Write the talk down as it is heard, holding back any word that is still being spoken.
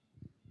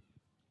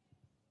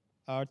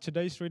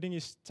Today's reading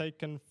is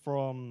taken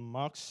from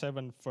Mark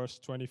 7, verse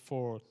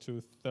 24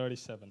 to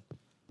 37.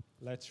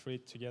 Let's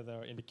read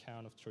together in the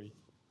count of three.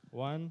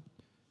 1,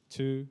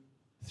 2,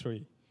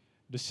 3.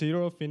 The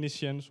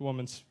Syro-Phoenician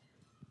woman's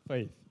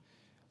faith.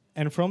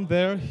 And from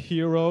there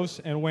he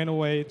rose and went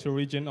away to the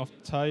region of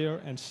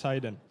Tyre and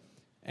Sidon.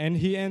 And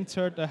he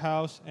entered the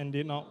house and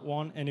did not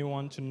want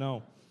anyone to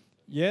know.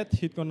 Yet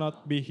he could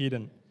not be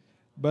hidden.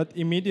 But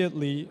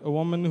immediately a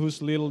woman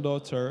whose little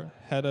daughter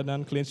had an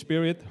unclean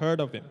spirit heard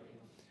of him,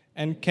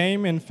 and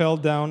came and fell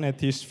down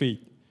at his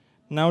feet.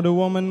 Now the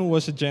woman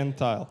was a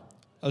Gentile,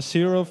 a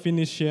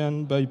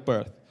Syro-Phoenician by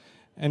birth,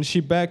 and she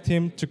begged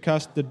him to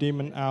cast the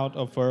demon out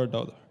of her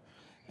daughter.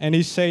 And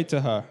he said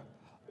to her,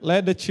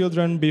 "Let the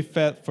children be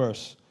fed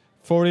first,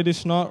 for it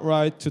is not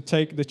right to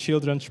take the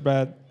children's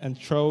bread and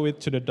throw it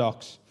to the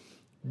dogs."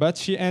 But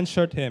she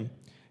answered him,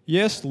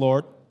 "Yes,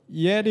 Lord,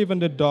 yet even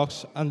the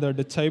dogs under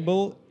the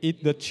table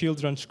eat the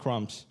children's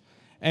crumbs."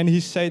 And he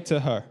said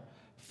to her,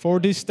 "For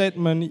this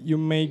statement you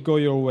may go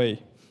your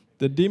way.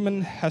 The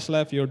demon has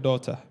left your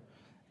daughter."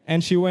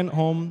 And she went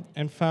home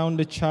and found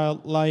the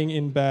child lying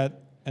in bed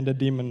and the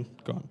demon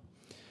gone.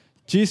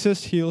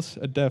 Jesus heals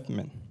a deaf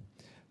man.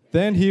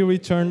 Then he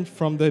returned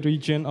from the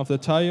region of the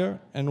Tyre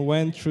and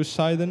went through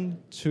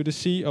Sidon to the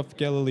Sea of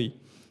Galilee,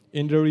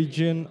 in the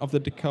region of the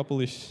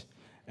Decapolis.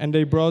 And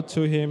they brought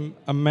to him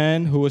a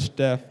man who was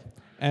deaf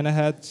and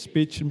had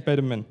speech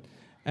impediment.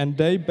 And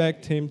they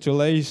begged him to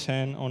lay his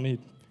hand on it.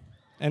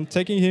 And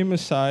taking him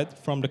aside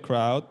from the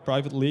crowd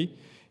privately,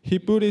 he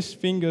put his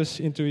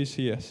fingers into his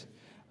ears,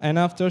 and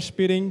after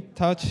spitting,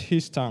 touched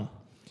his tongue.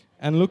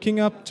 And looking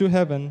up to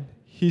heaven,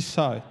 he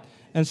sighed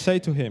and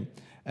said to him,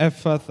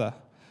 "Ephphatha,"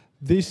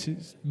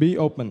 be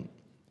opened.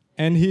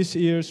 And his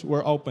ears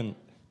were opened.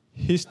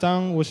 His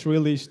tongue was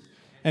released,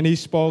 and he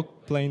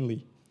spoke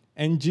plainly.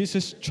 And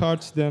Jesus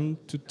charged them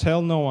to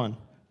tell no one.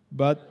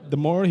 But the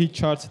more he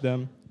charged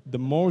them, the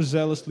more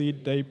zealously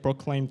they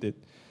proclaimed it.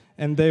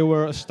 And they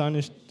were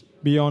astonished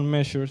beyond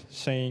measure,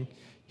 saying,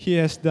 "He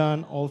has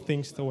done all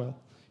things well.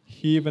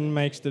 He even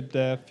makes the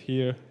deaf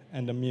hear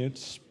and the mute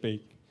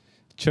speak."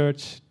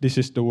 Church, this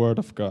is the word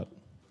of God.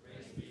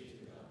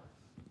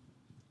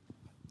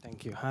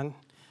 Thank you, Han.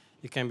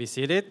 You can be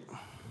seated.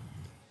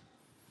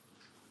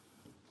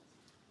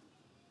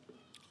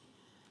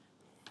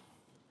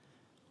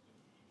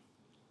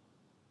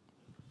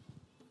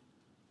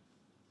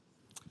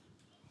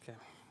 Okay.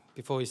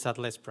 Before we start,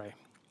 let's pray.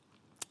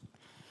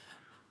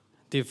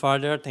 Dear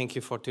Father, thank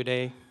you for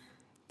today.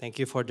 Thank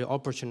you for the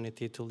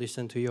opportunity to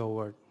listen to your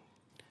word.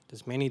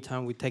 There's many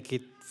times we take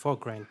it for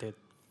granted.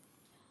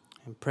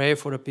 And pray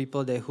for the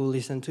people who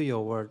listen to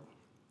your word,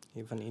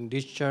 even in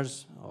this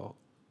church or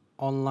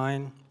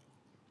online,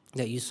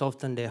 that you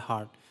soften their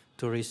heart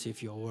to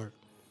receive your word.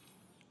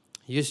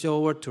 Use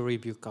your word to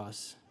rebuke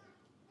us,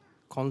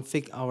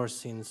 convict our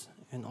sins,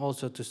 and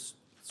also to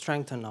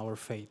strengthen our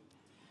faith.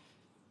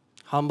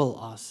 Humble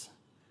us.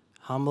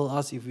 Humble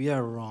us if we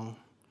are wrong,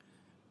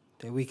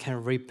 that we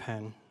can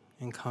repent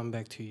and come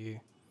back to you.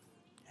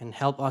 And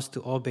help us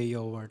to obey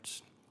your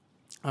words.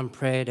 And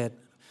pray that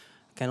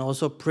I can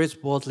also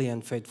preach boldly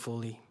and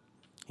faithfully.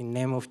 In the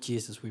name of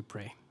Jesus we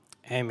pray.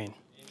 Amen.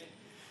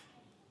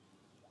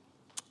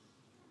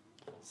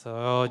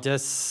 So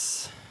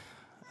just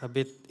a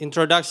bit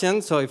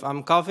introduction. So if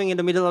I'm coughing in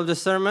the middle of the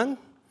sermon,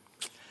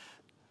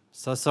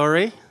 so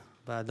sorry.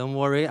 But don't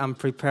worry, I'm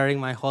preparing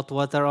my hot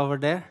water over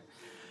there.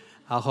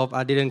 I hope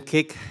I didn't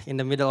kick in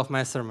the middle of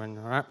my sermon,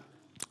 all right?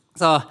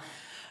 So,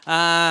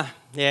 I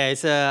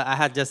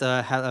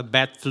had a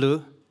bad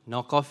flu,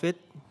 no COVID.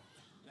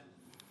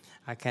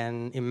 I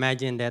can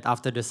imagine that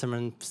after the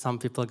sermon, some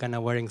people are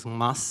gonna wearing some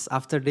masks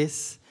after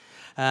this.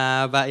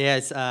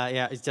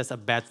 It's just a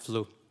bad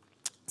flu.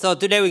 So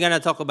today we're gonna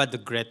talk about the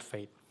great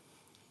faith.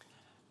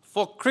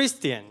 For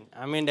Christian,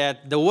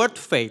 that the word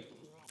faith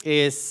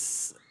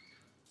is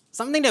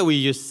something that we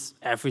use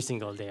every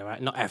single day,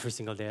 right? Not every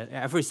single day.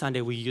 Every Sunday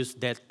we use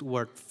that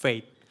word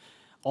faith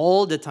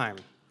all the time.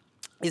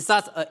 It's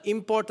such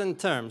important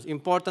terms,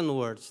 important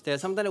words.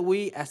 There's something that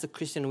we as a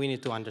Christian, we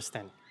need to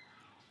understand.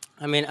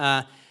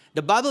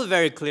 The Bible is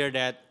very clear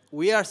that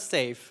we are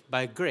saved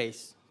by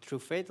grace through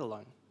faith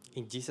alone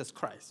in Jesus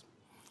Christ.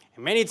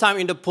 And many times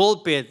in the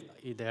pulpit,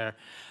 either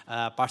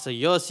Pastor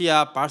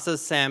Yosia, Pastor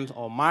Sam,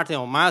 or Martin,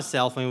 or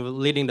myself, when we're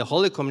leading the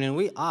Holy Communion,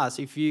 we ask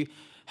if you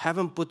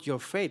haven't put your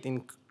faith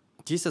in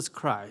Jesus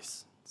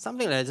Christ.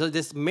 Something like that. So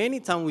there's many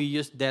times we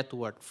use that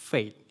word,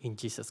 faith, in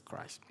Jesus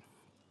Christ.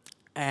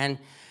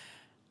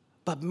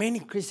 But many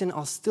Christians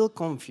are still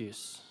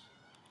confused.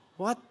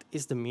 What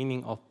is the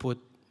meaning of put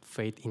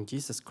faith in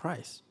Jesus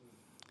Christ?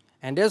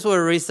 And there's what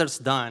research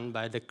done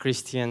by the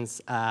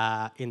Christians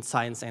in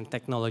Science and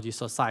Technology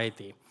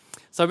Society.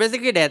 So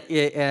basically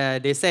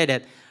they say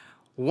that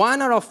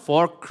 1 out of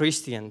 4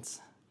 Christians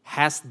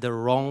has the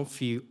wrong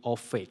view of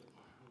faith.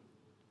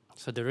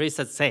 So the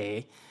research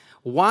say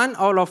 1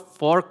 out of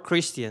 4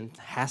 Christians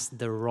has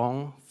the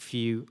wrong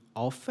view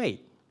of faith.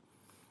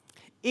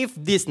 If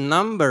this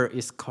number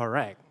is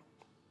correct,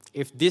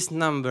 if this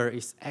number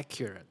is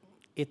accurate,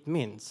 it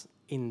means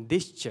in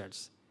this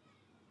church,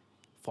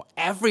 for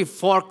every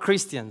 4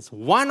 Christians,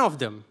 one of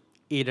them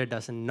either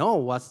doesn't know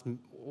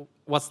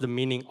what's the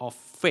meaning of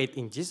faith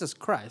in Jesus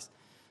Christ,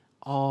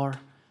 or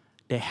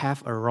they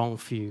have a wrong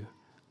view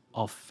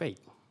of faith.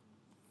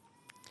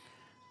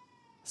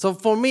 So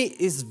for me,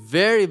 it's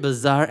very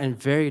bizarre and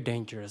very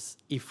dangerous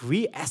if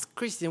we as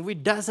Christians, we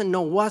doesn't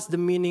know what's the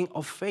meaning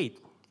of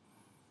faith.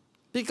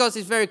 Because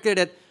it's very clear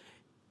that,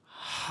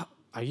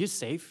 are you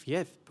saved?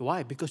 Yes.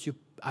 Why? Because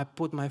I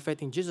put my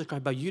faith in Jesus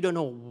Christ, but you don't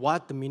know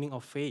what the meaning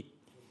of faith.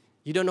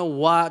 You don't know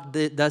what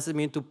does it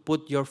mean to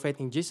put your faith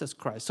in Jesus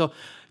Christ. So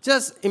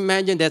just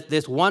imagine that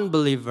there's one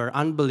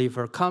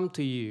unbeliever, come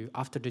to you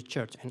after the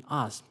church and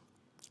ask,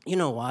 you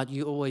know what,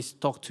 you always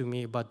talk to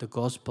me about the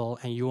gospel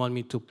and you want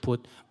me to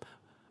put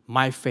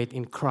my faith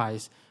in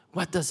Christ.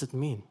 What does it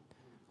mean?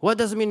 What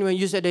does it mean when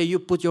you say that you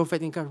put your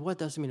faith in Christ? What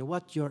does it mean?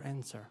 What's your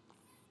answer?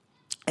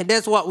 And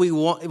that's what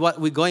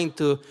we're going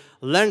to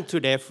learn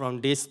today from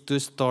these 2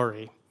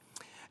 stories.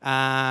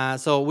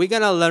 So we're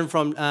going to learn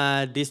from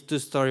these 2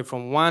 stories,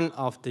 from one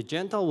of the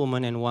gentle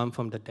woman and one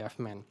from the deaf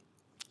man.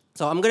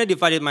 So I'm going to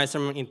divide my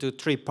sermon into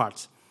 3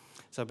 parts.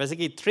 So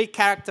basically 3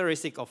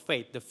 characteristics of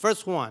faith. The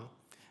first one,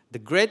 the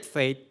great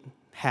faith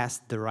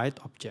has the right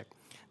object.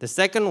 The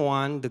second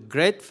one, the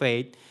great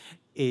faith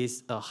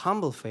is a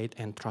humble faith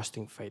and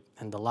trusting faith.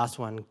 And the last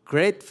one,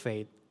 great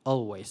faith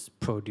always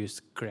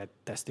produces great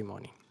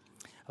testimony.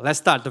 Let's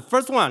start. The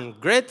first one,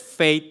 great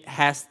faith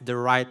has the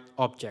right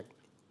object.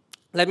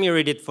 Let me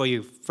read it for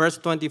you, verse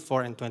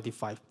 24 and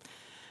 25.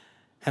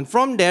 And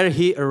from there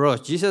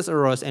Jesus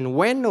arose and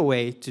went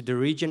away to the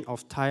region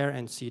of Tyre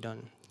and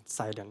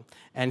Sidon.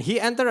 And he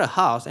entered a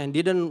house and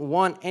didn't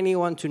want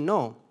anyone to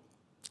know,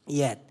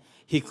 yet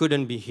he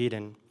couldn't be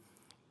hidden.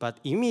 But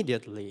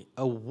immediately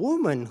a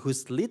woman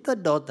whose little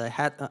daughter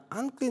had an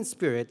unclean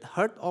spirit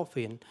heard of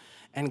him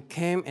and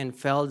came and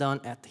fell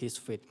down at his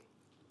feet.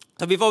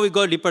 So before we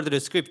go deeper to the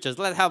scriptures,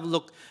 let's have a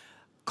look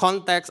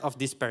context of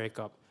this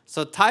pericope.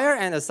 So Tyre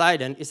and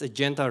Sidon is a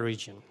Gentile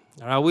region.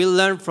 All right, we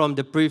learned from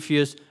the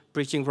previous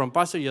preaching from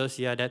Pastor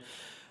Yosia that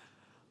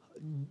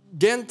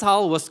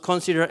Gentile was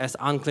considered as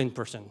unclean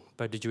person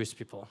by the Jewish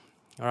people.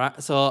 All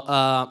right, so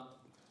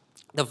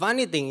the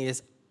funny thing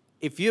is,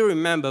 if you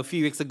remember a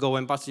few weeks ago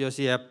when Pastor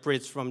Yosia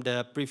preached from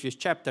the previous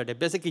chapter, that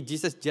basically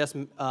Jesus just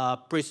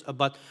preached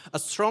about a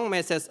strong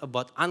message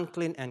about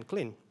unclean and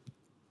clean.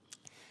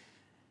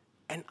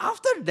 And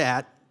after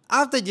that,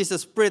 after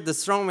Jesus preached the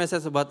strong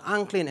message about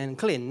unclean and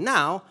clean,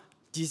 now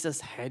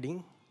Jesus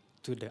heading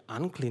to the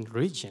unclean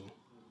region,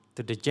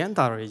 to the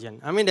Gentile region.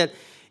 I mean that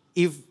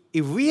if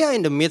we are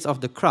in the midst of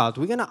the crowd,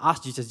 we're going to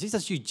ask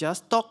Jesus, you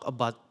just talk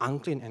about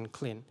unclean and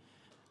clean.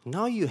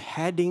 Now you're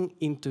heading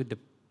into the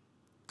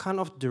kind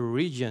of the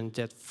region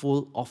that's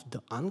full of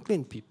the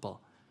unclean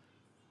people.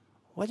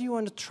 What do you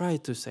want to try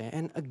to say?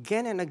 And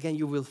again,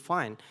 you will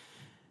find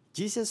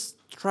Jesus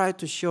tried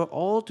to show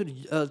all to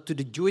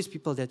the Jewish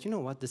people that, you know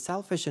what, the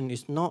salvation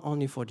is not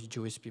only for the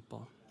Jewish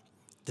people.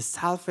 The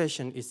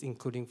salvation is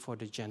including for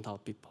the Gentile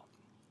people.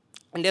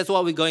 And that's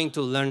what we're going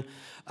to learn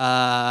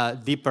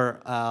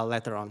deeper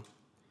later on.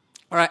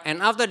 All right,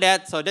 and after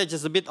that, so that's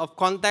just a bit of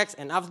context.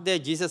 And after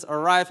that, Jesus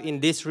arrived in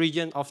this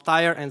region of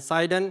Tyre and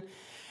Sidon.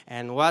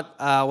 And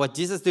what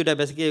Jesus did,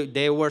 basically,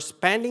 they were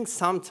spending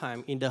some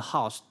time in the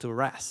house to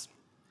rest.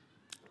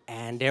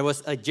 And there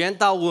was a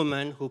Gentile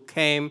woman who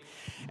came,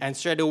 and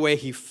straight away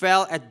he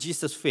fell at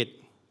Jesus'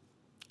 feet.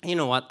 You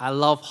know what? I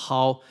love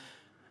how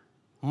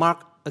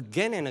Mark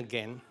again and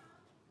again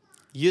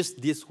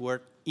used this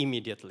word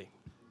immediately.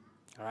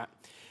 All right.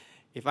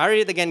 If I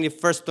read it again in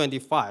verse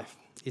 25,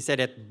 he said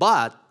that,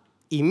 but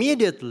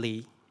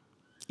immediately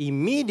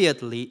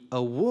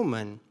a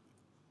woman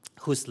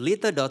whose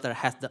little daughter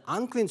has the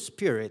unclean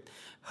spirit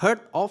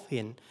heard of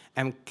him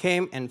and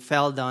came and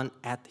fell down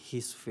at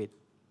his feet.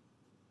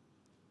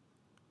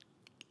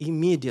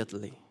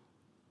 Immediately.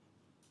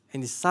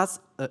 And it's such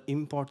an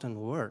important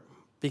word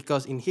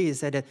because in here he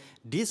said that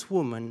this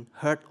woman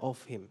heard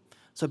of him.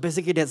 So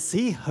basically that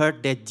she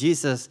heard that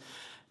Jesus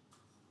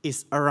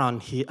is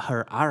around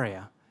her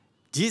area.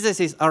 Jesus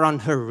is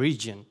around her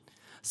region.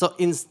 So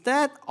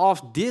instead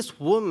of this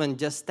woman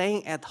just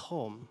staying at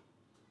home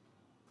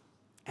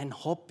and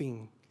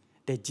hoping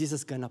that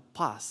Jesus is going to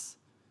pass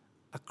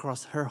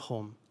across her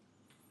home,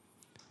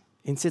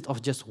 instead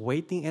of just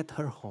waiting at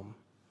her home,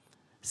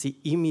 she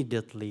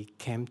immediately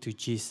came to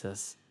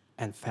Jesus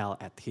and fell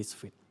at his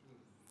feet.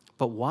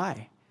 But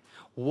why?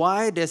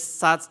 Why there's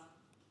such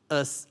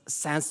a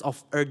sense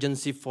of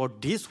urgency for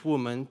this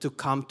woman to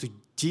come to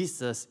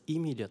Jesus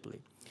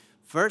immediately?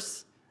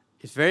 First,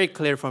 it's very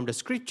clear from the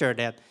scripture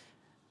that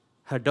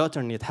her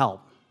daughter needs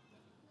help.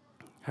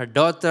 Her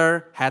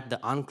daughter had the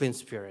unclean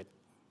spirit,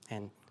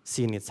 and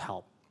she needs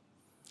help.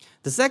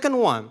 The second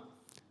one,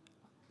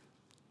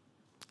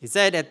 he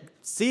said that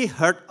she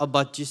heard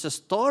about Jesus'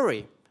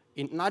 story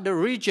in another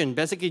region.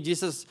 Basically,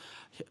 Jesus'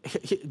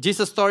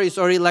 story is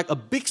already like a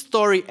big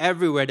story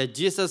everywhere, that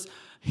Jesus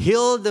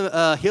healed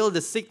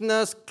the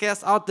sickness,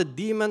 cast out the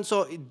demon.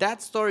 So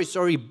that story is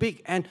already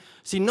big. And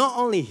she not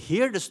only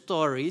heard the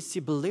story, she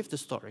believed the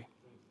story.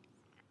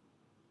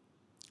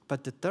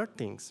 But the third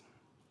things,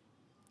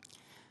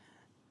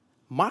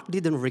 Mark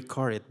didn't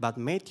record it, but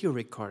Matthew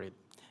recorded it.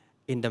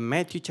 In the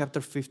Matthew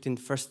chapter 15,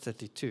 verse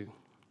 32,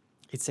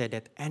 it said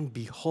that, and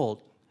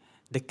behold,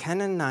 the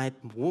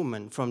Canaanite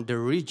woman from the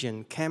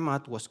region came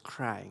out, was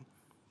crying,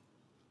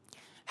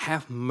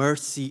 have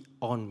mercy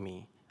on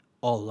me,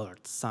 O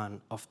Lord,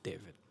 Son of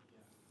David.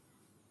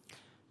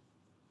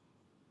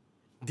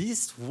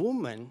 This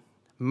woman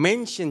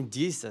mentioned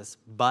Jesus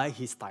by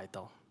his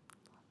title,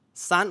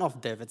 Son of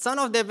David. Son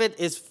of David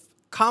is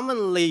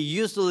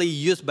usually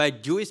used by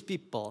Jewish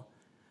people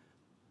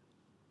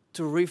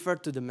to refer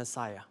to the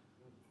Messiah.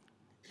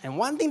 And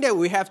one thing that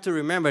we have to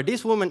remember,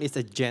 this woman is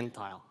a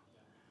Gentile.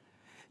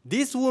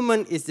 This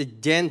woman is a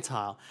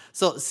Gentile.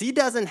 So she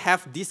doesn't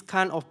have this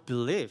kind of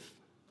belief.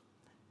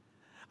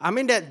 I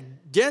mean that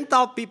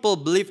Gentile people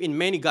believe in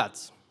many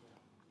gods.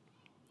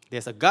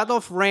 There's a God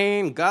of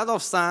rain, God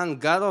of sun,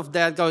 God of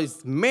that, God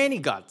is many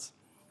gods.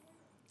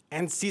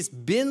 And she's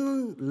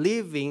been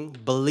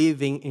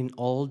believing in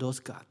all those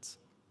gods.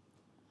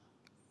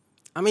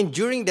 I mean,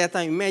 during that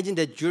time, imagine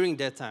that during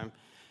that time,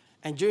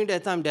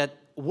 that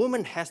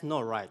woman has no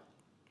right.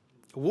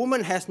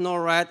 Woman has no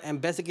right, and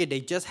basically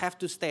they just have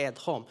to stay at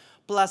home.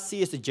 Plus,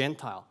 she is a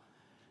Gentile.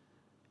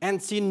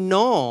 And she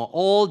knows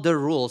all the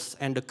rules,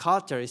 and the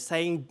culture is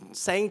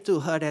saying to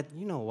her that,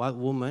 you know what,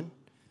 woman,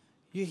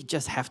 you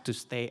just have to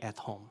stay at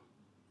home.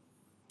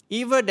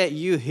 Even that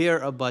you hear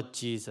about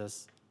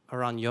Jesus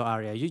around your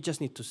area, you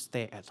just need to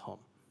stay at home.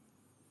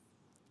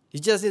 You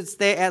just need to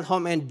stay at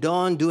home and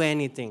don't do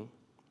anything.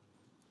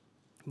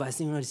 But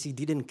she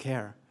didn't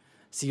care.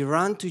 She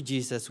ran to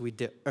Jesus with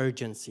the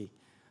urgency.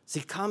 She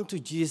come to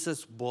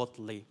Jesus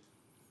boldly.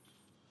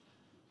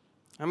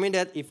 I mean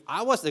that if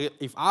I was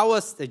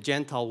a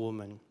Gentile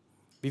woman,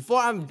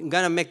 before I'm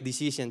gonna make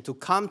decision to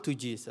come to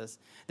Jesus,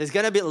 there's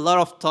gonna be a lot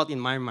of thought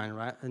in my mind,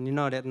 right? And you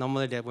know that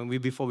normally that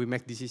before we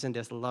make decision,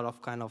 there's a lot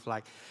of kind of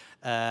like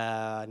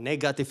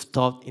negative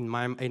thought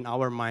in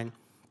our mind.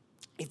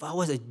 If I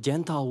was a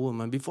Gentile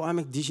woman, before I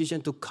make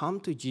decision to come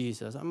to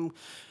Jesus,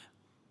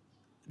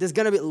 there's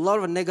gonna be a lot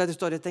of negative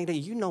thought. They think that,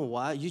 you know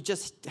what, you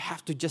just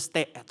have to just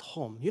stay at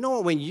home. You know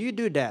what? When you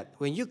do that,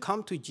 when you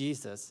come to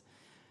Jesus,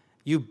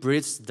 you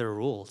breach the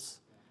rules.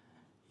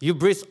 You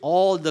breach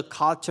all the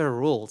culture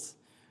rules.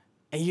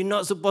 And you're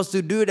not supposed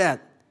to do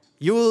that.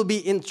 You will be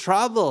in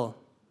trouble.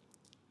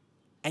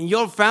 And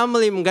your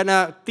family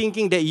gonna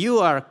thinking that you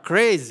are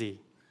crazy.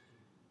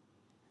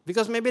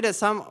 Because maybe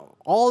that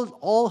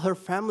all her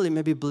family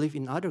maybe believe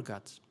in other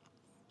gods.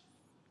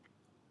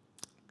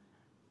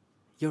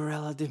 Your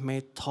relative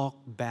may talk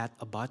bad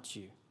about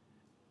you.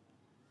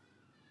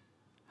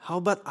 How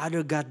about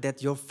other God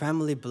that your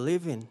family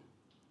believe in?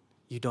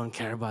 You don't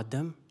care about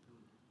them?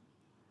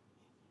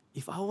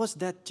 If I was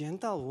that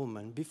Gentile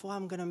woman, before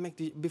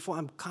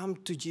I'm come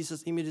to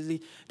Jesus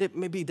immediately, that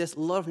maybe there's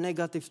a lot of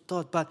negative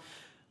thought, but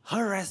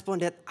her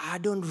response that I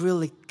don't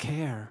really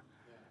care.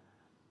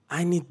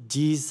 I need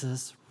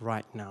Jesus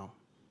right now.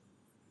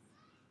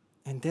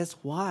 And that's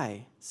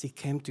why she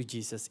came to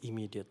Jesus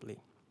immediately.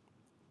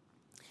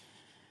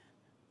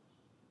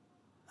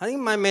 I think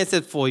my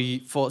message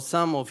for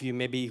some of you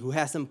maybe who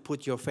hasn't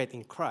put your faith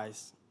in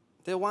Christ,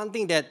 the one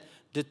thing that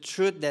the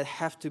truth that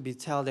have to be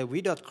told that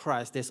without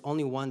Christ, there's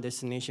only one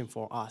destination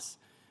for us,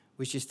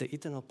 which is the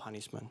eternal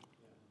punishment.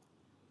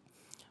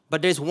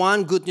 But there's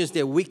one good news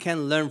that we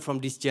can learn from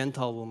this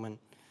Gentile woman.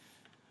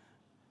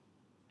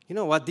 You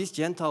know what? This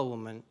Gentile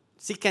woman,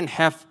 she can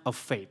have a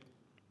faith.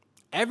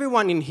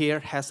 Everyone in here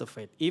has a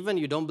faith. Even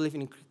you don't believe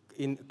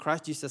in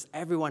Christ Jesus,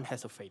 everyone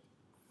has a faith.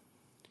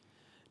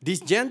 This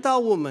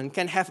Gentile woman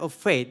can have a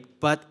faith,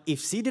 but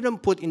if she didn't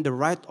put in the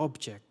right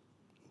object,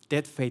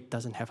 that faith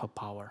doesn't have a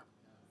power.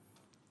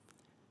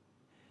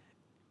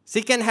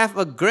 She can have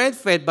a great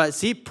faith, but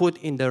she put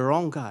in the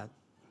wrong God.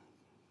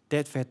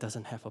 That faith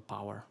doesn't have a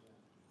power.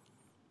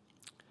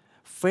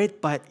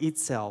 Faith by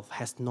itself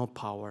has no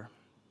power.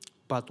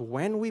 But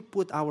when we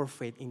put our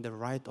faith in the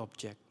right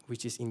object,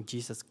 which is in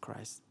Jesus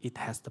Christ, it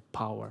has the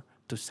power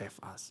to save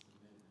us.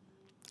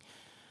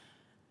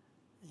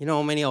 You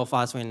know, many of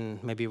us, when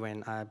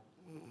I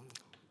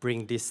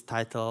bring this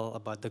title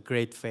about the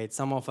great faith,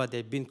 some of us,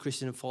 they've been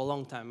Christian for a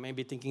long time,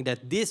 maybe thinking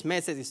that this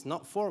message is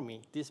not for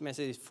me. This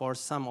message is for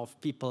some of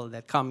people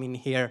that come in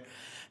here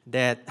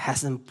that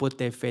hasn't put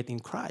their faith in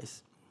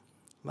Christ.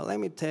 But let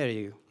me tell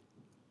you,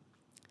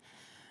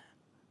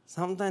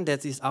 sometimes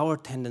that is our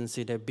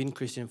tendency that been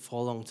Christian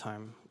for a long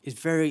time. It's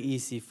very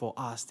easy for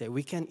us that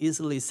we can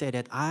easily say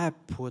that I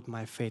put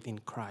my faith in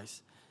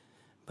Christ.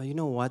 But you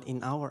know what?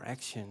 In our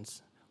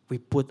actions, we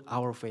put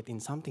our faith in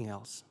something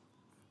else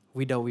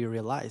without we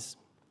realize.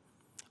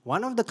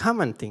 One of the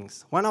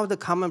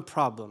common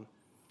problem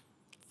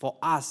for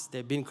us that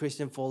have been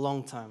Christian for a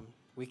long time,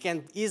 we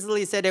can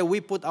easily say that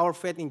we put our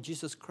faith in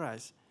Jesus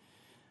Christ.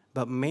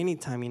 But many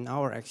times in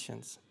our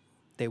actions,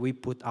 that we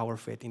put our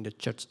faith in the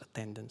church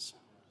attendance.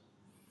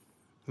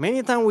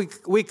 Many times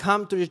we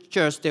come to the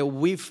church that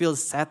we feel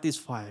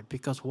satisfied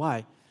because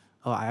why?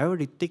 Oh, I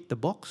already ticked the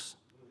box.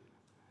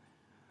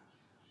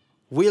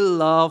 We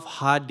love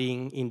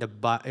hiding in the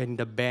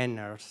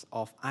banners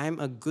of I'm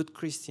a good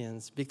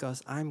Christian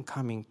because I'm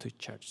coming to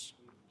church.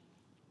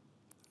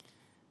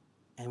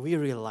 And we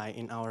rely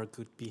in our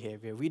good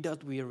behavior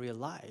without we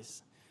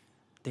realize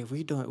that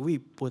we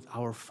put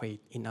our faith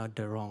in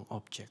the wrong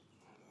object.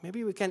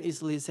 Maybe we can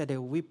easily say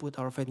that we put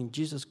our faith in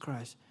Jesus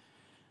Christ,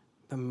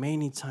 but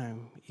many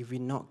times, if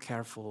we're not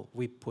careful,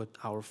 we put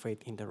our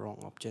faith in the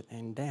wrong object.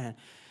 And then,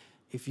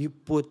 if you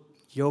put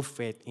your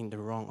faith in the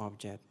wrong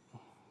object,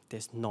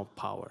 there's no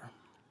power.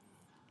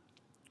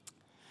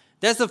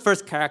 That's the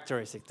first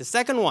characteristic. The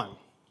second one,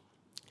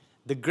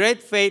 the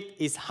great faith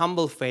is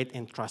humble faith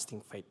and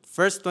trusting faith.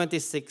 Verse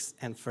 26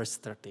 and verse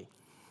 30.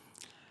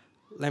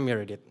 Let me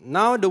read it.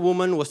 Now the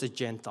woman was a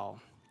Gentile,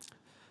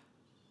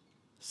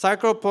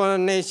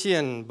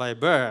 Syrophoenician by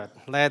birth.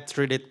 Let's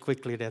read it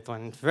quickly, that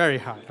one. It's very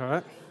hard, all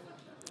right?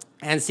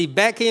 And she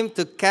begged him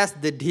to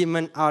cast the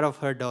demon out of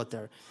her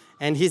daughter.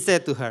 And he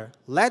said to her,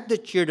 let the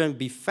children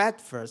be fed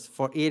first,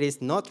 for it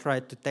is not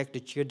right to take the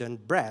children's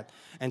bread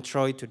and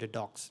throw it to the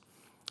dogs.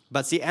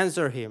 But she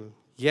answered him,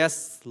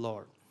 yes,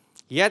 Lord.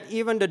 Yet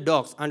even the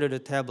dogs under the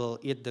table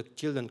eat the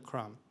children's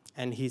crumb.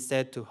 And he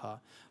said to her,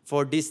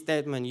 for this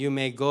statement you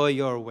may go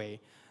your way.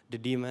 The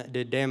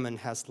demon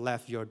has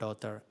left your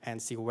daughter.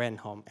 And she went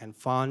home and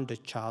found the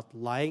child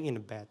lying in the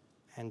bed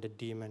and the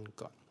demon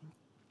gone.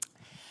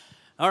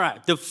 All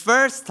right, the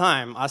first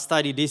time I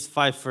studied these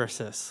 5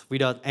 verses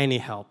without any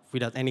help,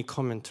 without any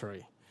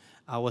commentary,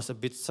 I was a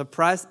bit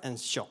surprised and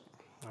shocked.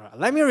 All right,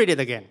 let me read it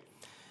again.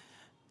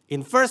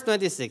 In verse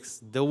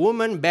 26, the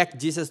woman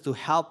begged Jesus to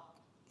help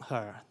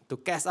her to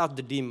cast out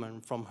the demon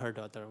from her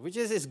daughter, which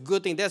is a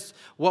good thing. That's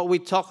what we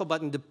talked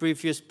about in the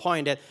previous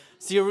point, that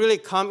she really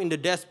come in the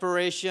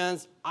desperation,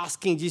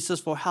 asking Jesus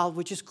for help,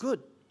 which is good.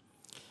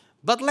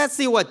 But let's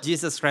see what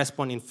Jesus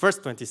responded in verse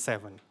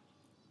 27.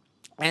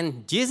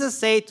 And Jesus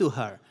said to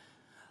her,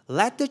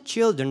 let the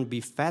children be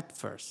fed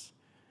first,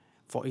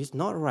 for it's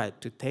not right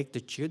to take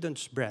the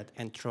children's bread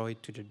and throw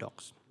it to the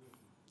dogs.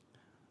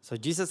 So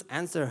Jesus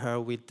answered her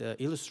with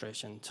the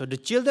illustration. So the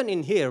children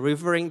in here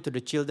referring to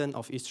the children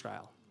of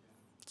Israel.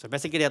 So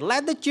basically, that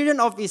let the children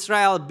of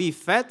Israel be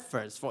fed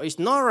first, for it's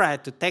not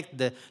right to take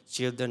the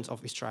children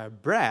of Israel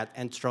bread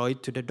and throw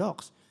it to the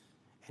dogs.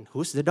 And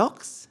who's the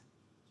dogs?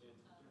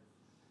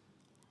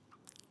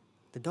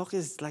 The dog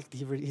is like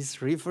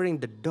he's referring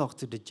the dog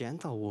to the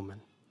Gentile woman.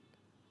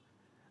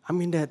 I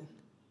mean that.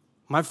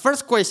 My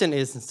first question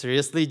is,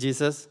 seriously,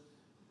 Jesus?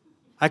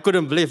 I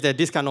couldn't believe that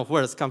this kind of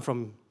words come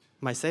from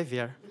my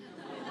Savior,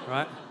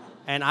 right?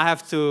 And I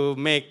have to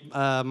make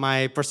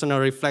my personal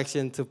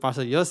reflection to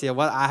Pastor Yosia.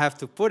 Well, I have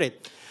to put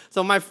it.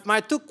 So my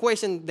 2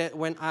 questions that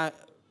when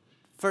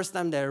first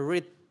time that I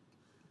read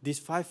these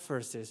 5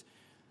 verses,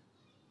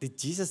 did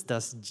Jesus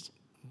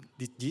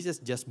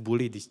just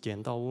bully this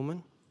Gentile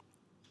woman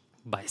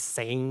by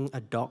saying a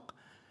dog?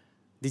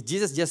 Did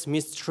Jesus just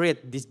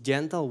mistreat this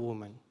Gentile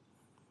woman?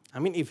 I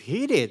mean, if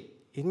he did,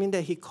 it means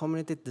that he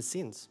committed the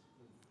sins.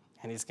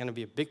 And it's going to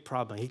be a big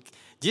problem.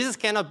 Jesus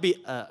cannot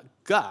be a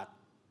God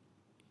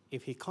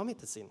if he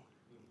committed sin.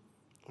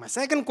 My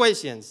second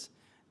question is,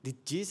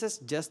 did Jesus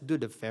just do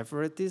the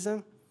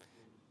favoritism?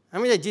 I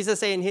mean, that Jesus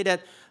saying here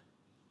that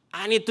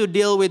I need to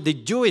deal with the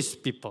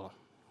Jewish people.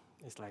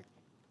 It's like,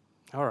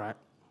 all right,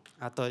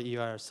 I thought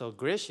you are so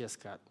gracious,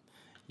 God.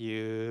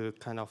 You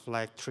kind of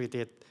like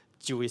treated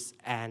Jewish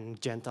and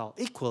Gentile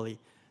equally.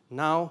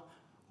 Now,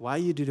 why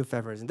you do the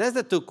favoritism? That's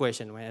the 2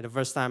 questions. When the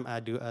first time I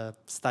do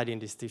studying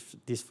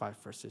these 5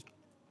 verses.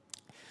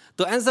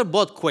 To answer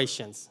both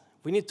questions,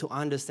 we need to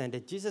understand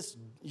that Jesus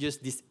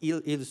used this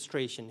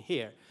illustration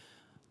here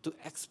to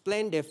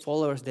explain their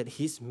followers that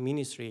his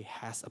ministry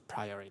has a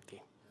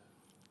priority,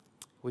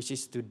 which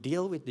is to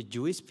deal with the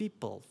Jewish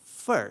people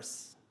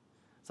first.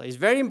 So it's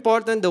very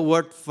important, the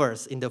word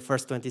first in the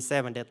verse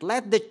 27, that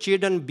let the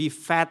children be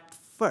fed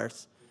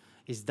first.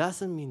 It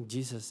doesn't mean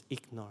Jesus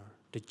ignored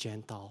the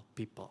Gentile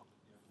people.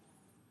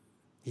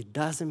 It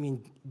doesn't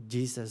mean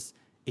Jesus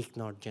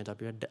ignored Gentile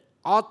people. The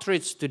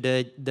outreach to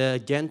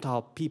the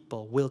Gentile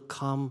people will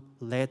come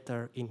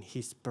later in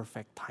his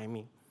perfect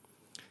timing.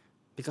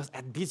 Because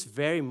at this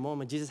very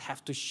moment, Jesus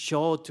has to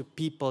show to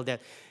people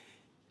that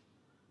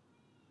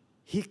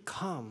he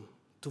come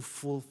to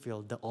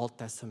fulfill the Old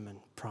Testament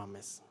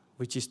promise,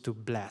 which is to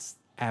bless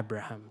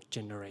Abraham's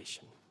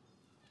generation.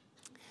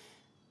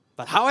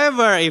 But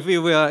however, if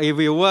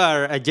we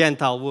were a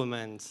Gentile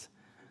woman,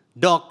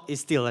 dog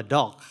is still a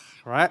dog,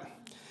 right?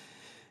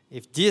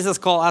 If Jesus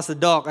called us a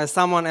dog and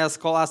someone else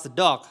called us a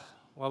dog,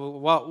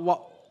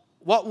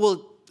 what would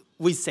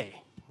we say,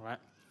 right?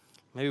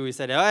 Maybe we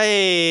said,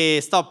 hey,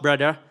 stop,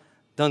 brother.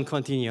 Don't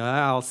continue.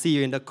 I'll see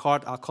you in the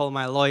court. I'll call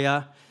my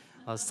lawyer.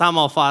 Some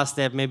of us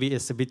that maybe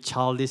it's a bit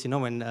childish,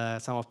 when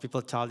some of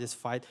people childish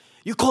fight.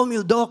 You call me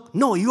a dog?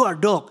 No, you are a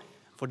dog.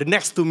 For the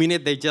next 2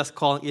 minutes, they just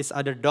call each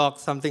other dog,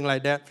 something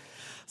like that.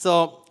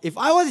 So if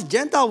I was a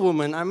Gentile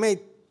woman, I may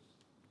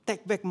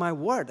take back my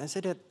word and say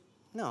that,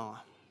 no,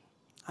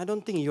 I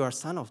don't think you are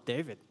son of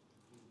David.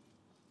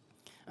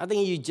 I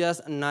think you're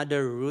just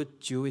another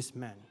rude Jewish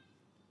man.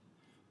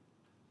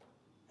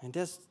 And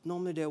that's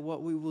normally that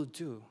what we will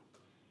do.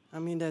 I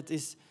mean, that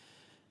is,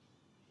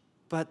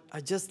 but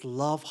I just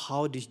love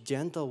how this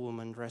gentle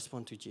woman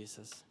responded to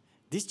Jesus.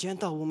 This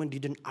gentle woman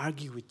didn't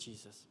argue with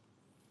Jesus.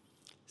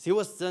 She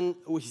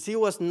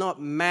was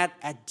not mad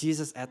at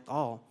Jesus at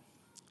all.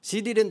 She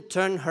didn't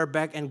turn her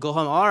back and go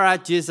home. All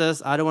right,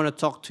 Jesus, I don't want to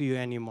talk to you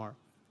anymore.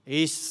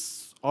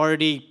 It's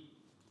already,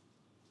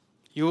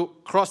 you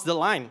crossed the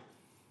line.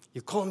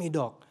 You call me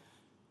dog.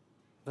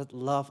 But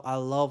I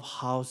love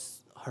how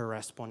her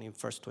response in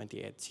verse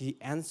 28. She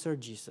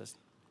answered Jesus,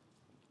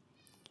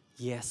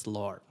 yes,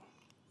 Lord.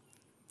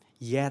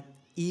 Yet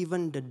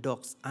even the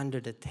dogs under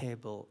the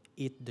table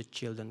eat the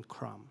children's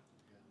crumb.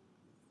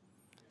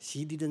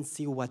 She didn't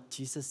see what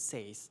Jesus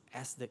says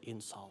as the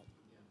insult.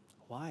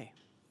 Why?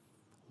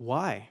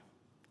 Why?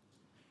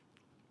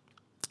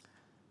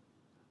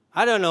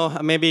 I don't know.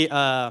 Maybe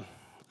I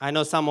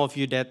know some of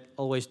you that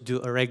always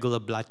do a regular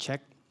blood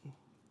check.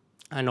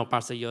 I know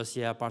Pastor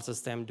Yosia, Pastor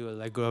Stem do a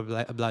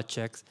regular blood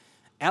checks.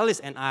 Alice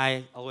and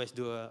I always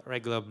do a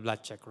regular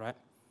blood check, right?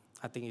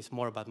 I think it's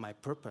more about my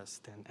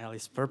purpose than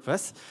Alice's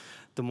purpose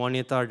to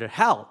monitor their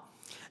health.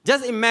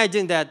 Just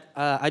imagine that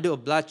I do a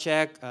blood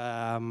check,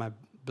 my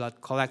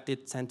blood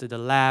collected, sent to the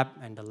lab,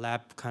 and the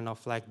lab kind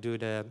of like do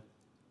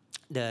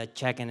the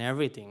check and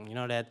everything. You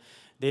know that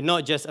they're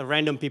not just a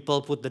random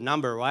people put the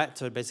number, right?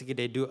 So basically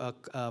they do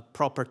a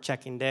proper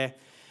check in there.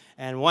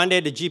 And one day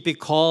the GP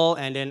call,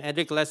 and then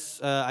Edric,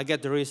 I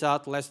get the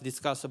result. Let's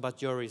discuss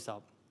about your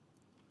result.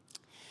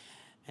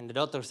 And the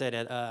doctor said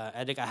that,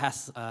 Edric,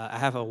 I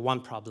have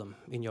one problem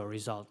in your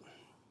result.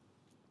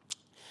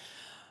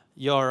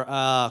 Your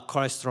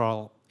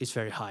cholesterol is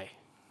very high,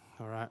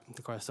 all right?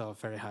 The cholesterol is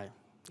very high.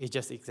 It's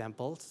just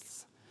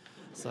examples.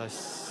 So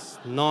it's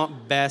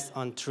not based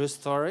on true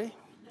story.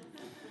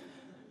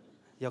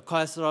 Your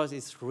cholesterol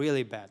is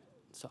really bad.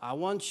 So I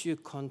want you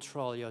to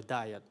control your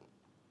diet.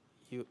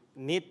 You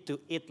need to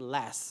eat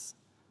less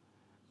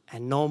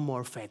and no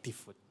more fatty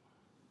food.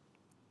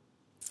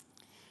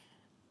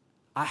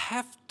 I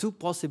have two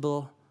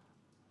possible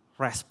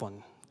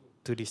response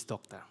to this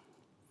doctor.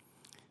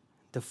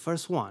 The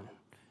first one,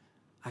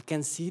 I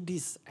can see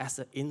this as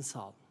an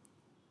insult.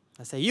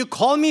 I say, you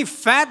call me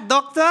fat,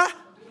 doctor?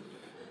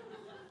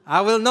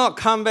 I will not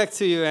come back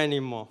to you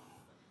anymore.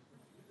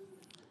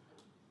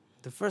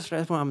 The first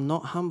response, I'm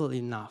not humble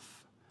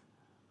enough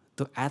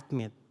to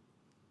admit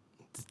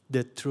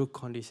the true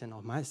condition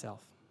of myself.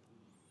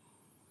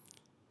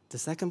 The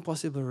second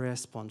possible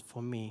response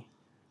for me,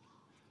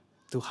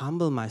 to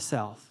humble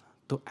myself,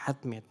 to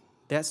admit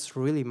that's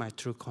really my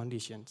true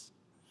conditions,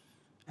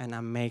 and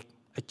I make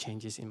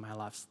changes in my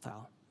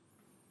lifestyle.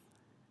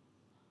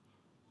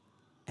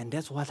 And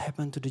that's what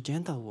happened to the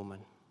gentle woman.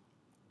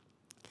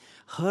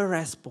 Her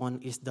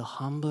response is the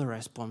humble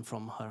response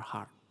from her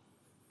heart.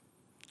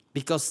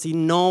 Because she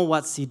knows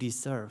what she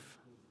deserves.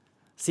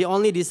 She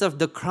only deserves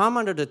the crumb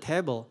under the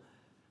table.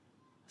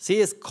 She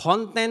is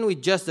content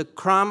with just the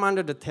crumb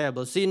under the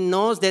table. She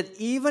knows that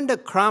even the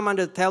crumb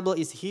under the table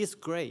is His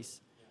grace.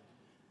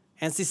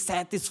 And she's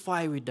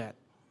satisfied with that.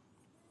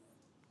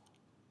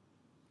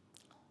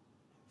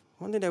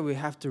 One thing that we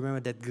have to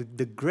remember that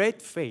the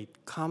great faith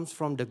comes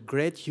from the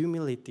great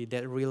humility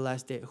that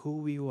realized that who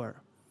we were.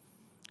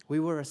 We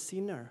were a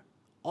sinner.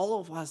 All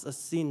of us a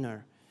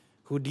sinner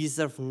who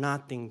deserve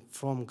nothing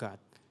from God.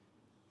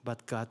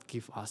 But God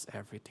gives us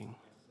everything.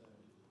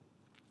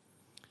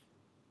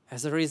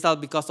 As a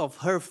result, because of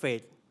her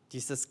faith,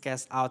 Jesus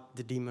cast out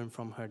the demon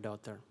from her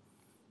daughter.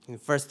 In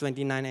verse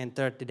 29 and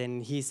 30,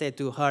 then He said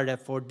to her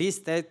that for this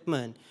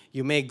statement,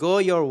 you may go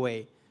your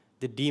way.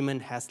 The demon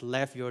has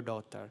left your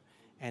daughter.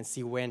 And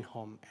she went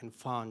home and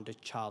found the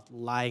child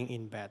lying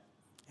in bed,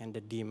 and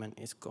the demon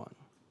is gone.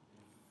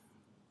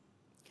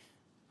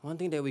 One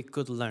thing that we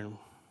could learn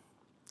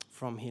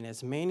from him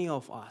is many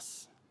of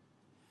us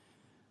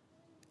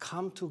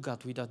come to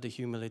God without the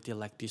humility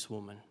like this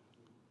woman.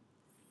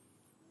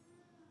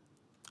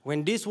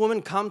 When this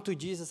woman come to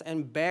Jesus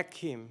and begged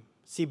Him,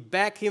 she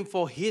begged Him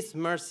for His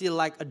mercy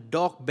like a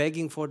dog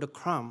begging for the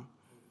crumb.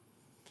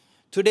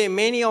 Today,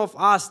 many of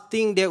us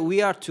think that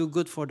we are too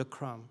good for the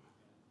crumb.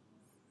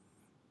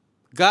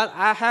 God,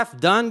 I have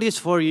done this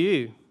for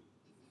you.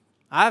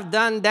 I've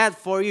done that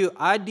for you.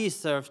 I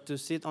deserve to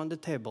sit on the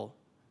table.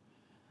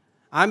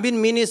 I've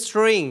been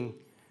ministering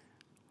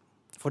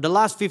for the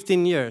last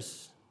 15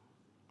 years.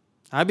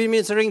 I've been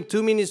ministering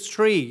 2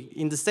 ministries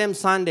in the same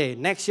Sunday.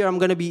 Next year, I'm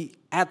going to be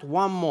at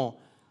one more.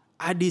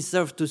 I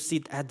deserve to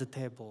sit at the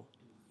table.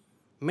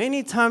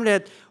 Many times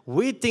that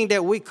we think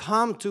that we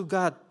come to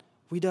God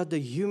without the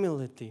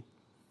humility.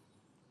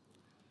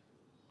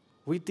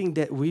 We think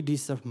that we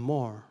deserve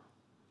more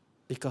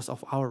because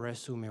of our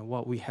resume,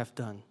 what we have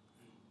done.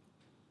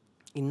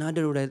 In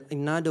other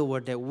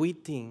words, that we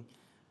think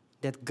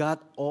that God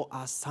owes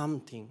us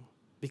something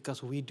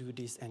because we do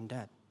this and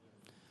that.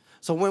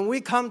 So when we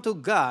come to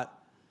God,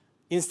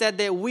 instead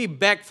that we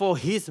beg for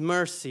His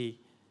mercy,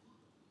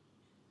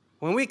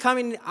 when we come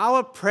in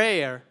our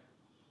prayer,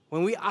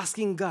 when we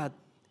asking God,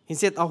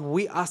 instead of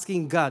we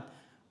asking God,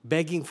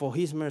 begging for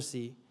His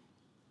mercy,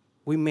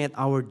 we made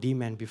our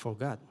demand before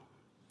God.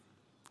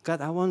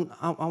 God, I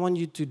want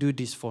you to do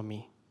this for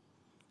me.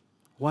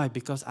 Why?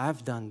 Because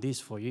I've done this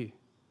for you.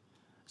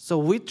 So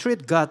we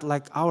treat God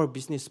like our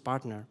business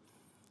partner.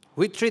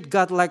 We treat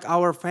God like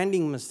our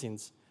vending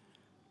machines.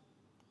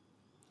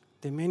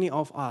 Then many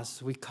of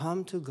us, we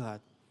come to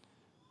God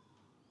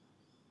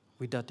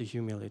without the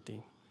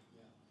humility.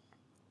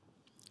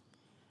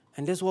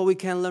 And that's what we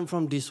can learn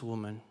from this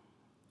woman.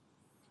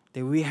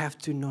 That we have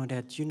to know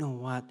that, you know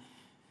what?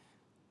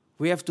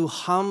 We have to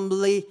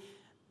humbly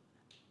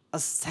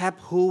accept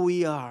who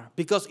we are.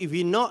 Because if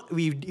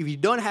we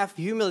don't have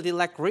humility,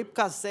 like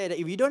Ribka said,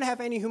 if we don't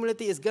have any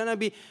humility, it's going to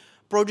be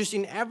produced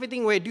in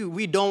everything we do.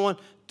 We don't want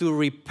to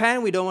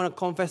repent. We don't want to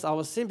confess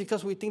our sin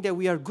because we think that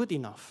we are good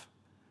enough.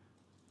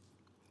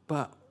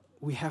 But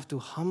we have to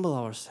humble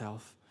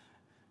ourselves.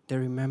 They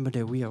remember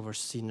that we are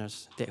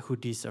sinners that who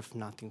deserve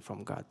nothing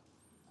from God.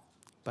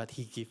 But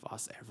He gives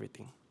us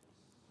everything.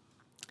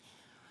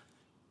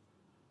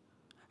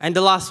 And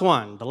the last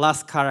one, the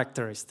last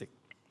characteristic.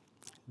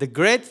 The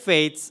great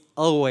faiths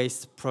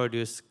always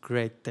produce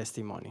great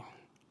testimony.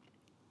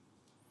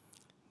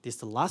 This is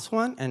the last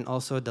one and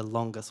also the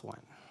longest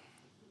one.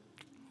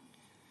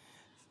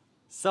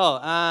 So,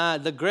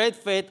 the great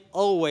faith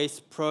always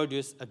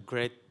produce a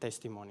great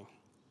testimony.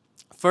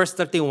 Verse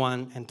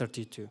 31 and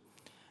 32.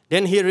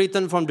 Then he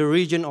returned from the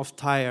region of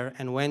Tyre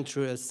and went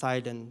through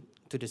Sidon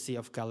to the Sea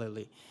of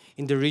Galilee,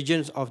 in the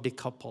regions of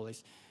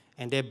Decapolis.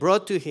 And they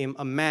brought to him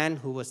a man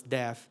who was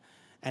deaf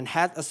and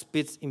had a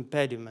speech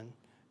impediment.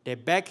 They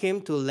begged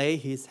him to lay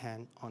his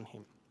hand on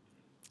him.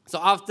 So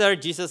after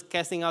Jesus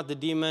casting out the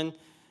demon,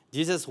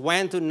 Jesus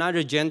went to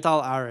another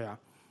Gentile area.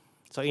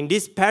 So in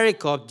this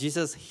pericope,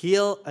 Jesus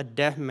healed a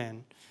deaf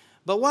man.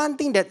 But one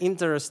thing that's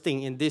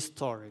interesting in this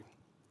story,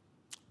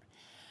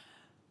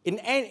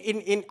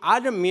 in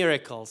other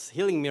miracles,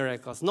 healing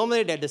miracles,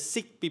 normally that the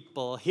sick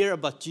people hear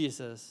about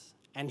Jesus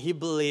and he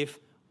believes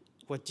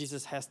what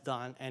Jesus has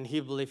done and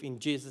he believes in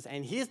Jesus.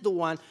 And he's the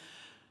one,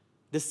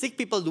 the sick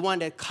people, the one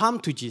that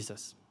come to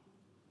Jesus.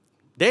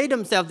 They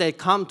themselves, they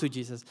come to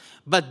Jesus.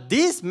 But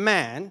this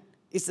man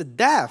is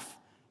deaf.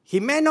 He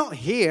may not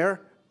hear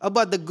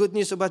about the good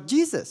news about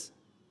Jesus.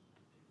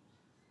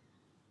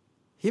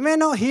 He may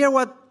not hear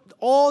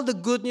all the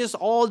good news,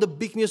 all the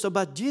big news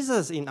about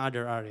Jesus in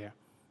other area.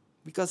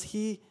 Because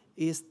he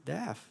is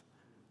deaf.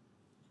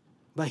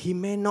 But he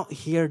may not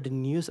hear the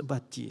news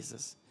about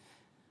Jesus.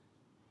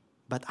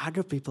 But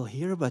other people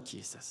hear about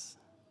Jesus.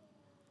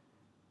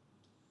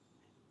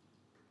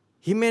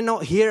 He may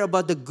not hear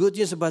about the good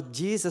news about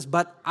Jesus,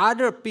 but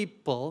other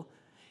people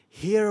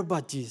hear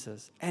about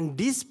Jesus. And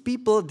these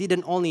people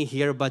didn't only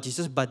hear about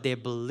Jesus, but they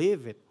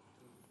believe it.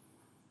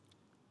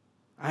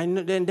 And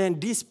then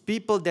these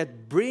people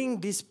that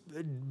bring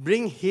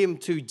him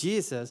to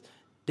Jesus,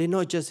 they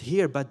not just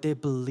hear, but they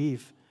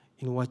believe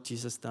in what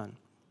Jesus done.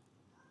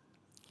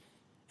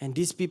 And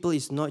these people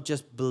is not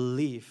just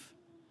believe.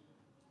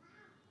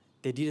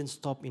 They didn't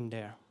stop in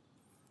there.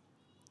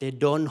 They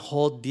don't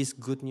hold this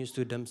good news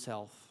to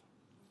themselves.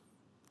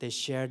 They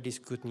share this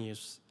good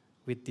news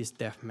with this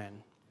deaf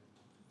man.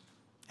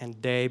 And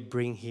they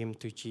bring him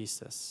to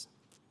Jesus.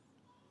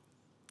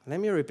 Let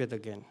me repeat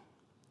again.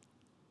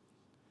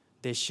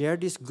 They share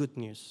this good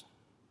news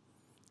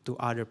to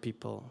other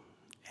people,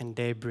 and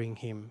they bring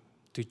him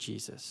to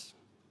Jesus.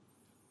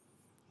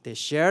 They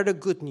share the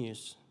good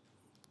news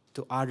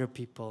to other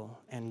people,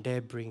 and they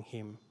bring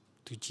him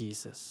to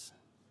Jesus.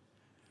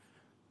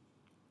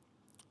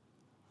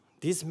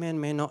 This man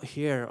may not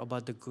hear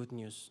about the good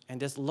news, and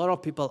there's a lot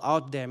of people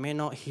out there may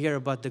not hear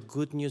about the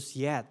good news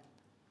yet.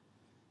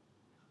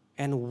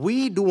 And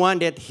we, the one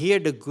that hear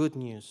the good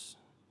news,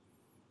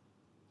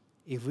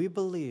 if we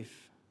believe,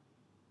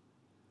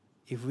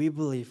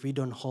 we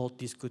don't hold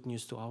this good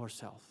news to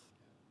ourselves.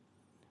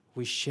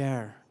 We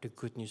share the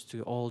good news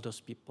to all those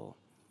people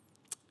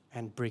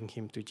and bring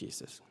him to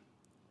Jesus.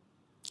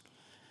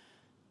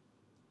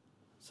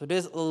 So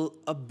there's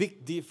a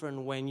big difference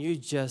when you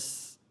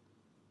just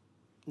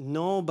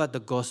know about the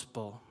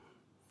gospel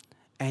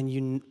and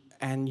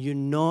you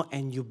know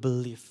and you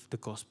believe the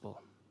gospel.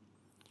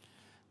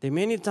 There are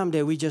many times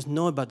that we just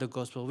know about the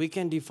gospel. We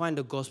can define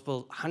the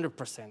gospel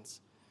 100%.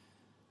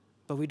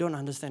 But we don't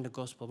understand the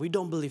gospel. We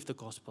don't believe the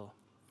gospel.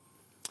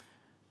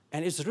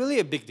 And it's really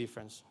a big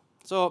difference.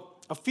 So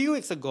a few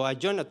weeks ago, I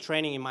joined a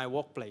training in my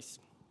workplace.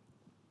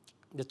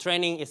 The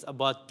training is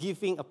about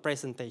giving a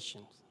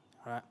presentation.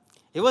 Right?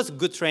 It was a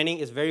good training.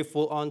 It's very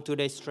full on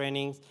today's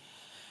trainings.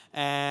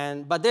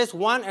 But there's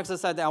one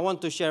exercise that I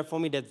want to share for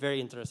me that's very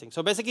interesting.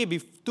 So basically,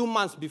 2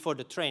 months before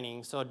the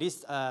training, so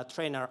this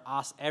trainer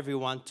asked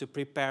everyone to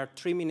prepare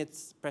 3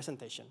 minutes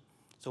presentation.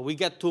 So we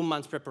get 2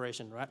 months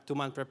preparation, right? 2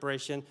 month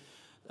preparation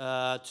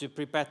to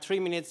prepare 3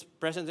 minutes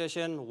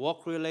presentation,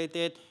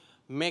 work-related,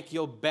 make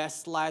your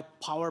best slide,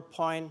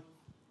 PowerPoint,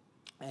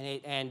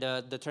 and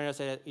the trainer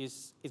said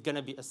it's going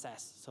to be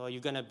assessed. So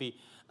you're going to be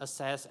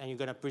assessed, and you're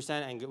going to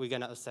present, and we're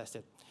going to assess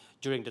it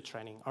during the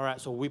training. All right,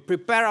 so we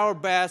prepare our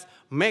best,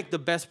 make the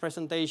best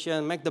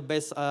presentation, make the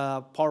best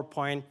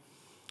PowerPoint.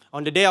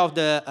 On the day of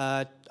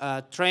the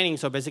training,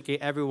 so basically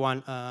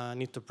everyone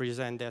need to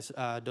present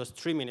those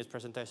 3 minutes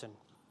presentation.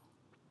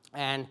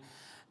 And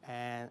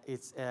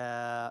it's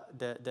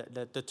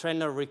the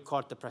trainer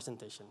record the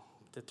presentation.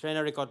 The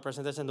trainer record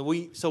presentation.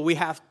 So we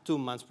have 2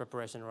 months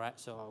preparation, right?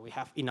 So we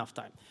have enough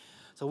time.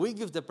 So we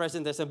give the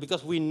presentation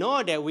because we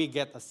know that we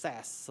get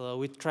assessed. So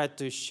we try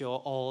to show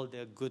all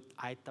the good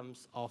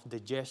items of the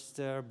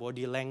gesture,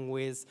 body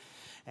language,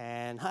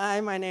 and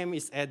hi, my name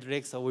is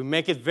Edric. So we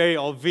make it very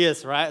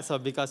obvious, right? So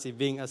because it's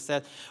being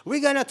assessed,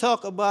 we're gonna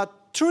talk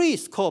about tree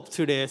scope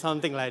today,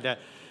 something like that.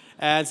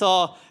 And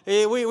so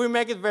we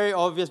make it very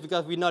obvious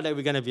because we know that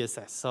we're gonna be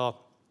assessed. So,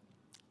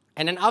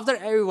 and then after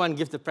everyone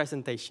gives the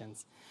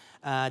presentations,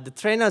 the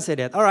trainer said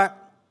that, all right,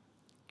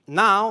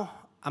 now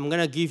I'm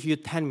gonna give you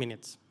 10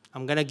 minutes.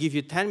 I'm gonna give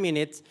you 10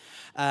 minutes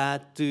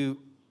to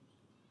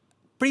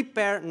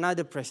prepare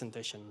another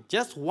presentation.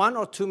 Just 1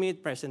 or 2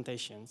 minute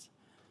presentations.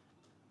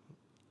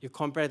 You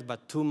compare it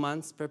about 2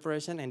 months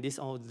preparation, and this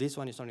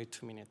one is only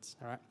 2 minutes,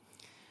 all right?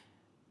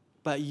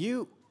 But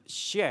you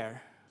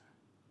share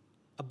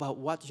about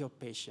what your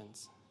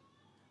passions,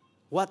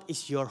 what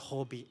is your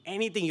hobby,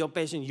 anything your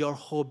passion, your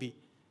hobby,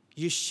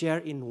 you share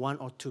in 1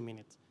 or 2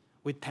 minutes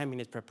with 10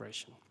 minutes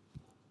preparation.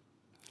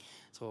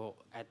 So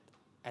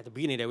at the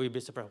beginning, they will be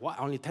surprised, what,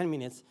 only 10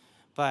 minutes?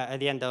 But at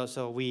the end,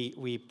 also,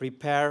 we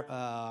prepare,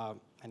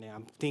 and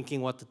I'm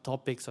thinking what the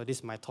topic, so this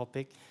is my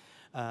topic.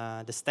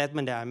 The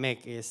statement that I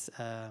make is,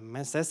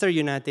 Manchester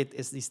United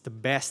is the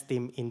best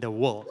team in the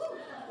world.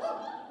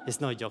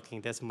 It's not joking,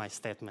 that's my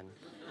statement.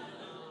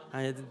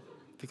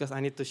 Because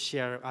I need to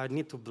share, I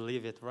need to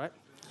believe it, right?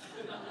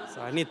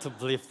 So I need to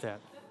believe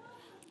that.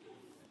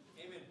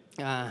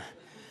 Amen.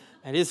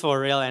 And it's for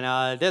real,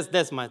 and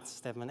that's my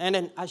statement. And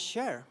then I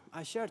share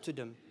to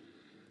them.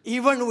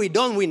 Even we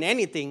don't win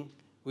anything,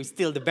 we're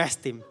still the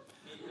best team.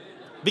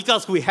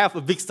 Because we have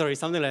a big story,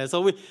 something like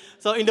that.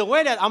 So in the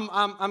way that I'm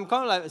kind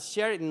of like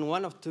share it in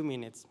 1 or 2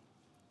 minutes.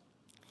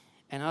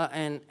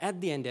 And at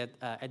the end of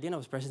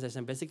the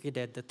presentation, basically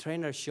that the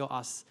trainer show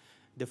us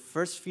the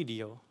first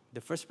video,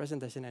 the first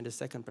presentation and the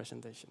second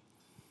presentation.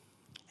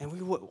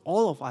 And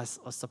all of us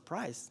are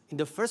surprised. In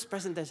the first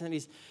presentation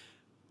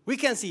we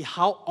can see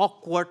how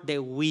awkward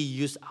that we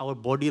use our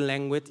body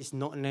language. It's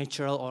not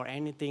natural or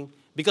anything.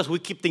 Because we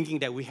keep thinking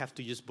that we have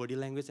to use body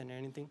language and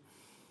anything.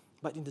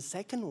 But in the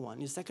second one,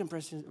 in the second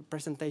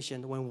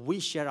presentation, when we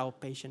share our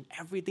passion,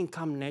 everything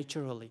comes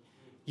naturally.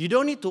 You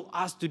don't need to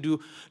ask to do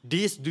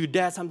this, do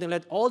that, something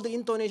like that. All the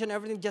intonation,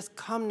 everything just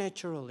comes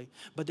naturally.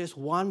 But there's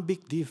one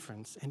big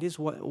difference, and this is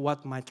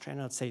what my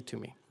trainer said to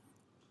me.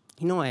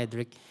 You know,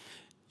 Edric,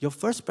 your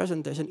first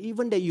presentation,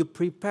 even that you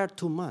prepared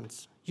 2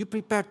 months,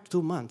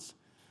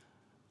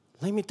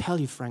 let me tell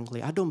you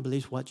frankly, I don't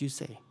believe what you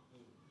say.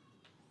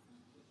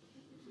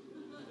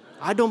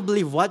 I don't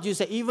believe what you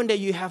say. Even that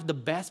you have the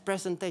best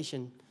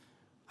presentation,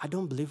 I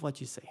don't believe what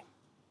you say.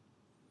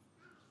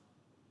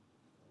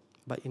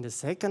 But in the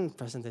second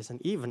presentation,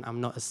 even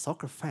I'm not a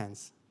soccer fan,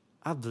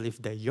 I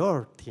believe that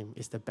your team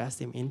is the best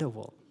team in the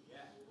world.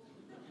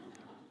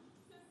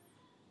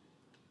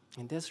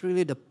 And that's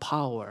really the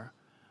power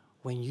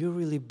when you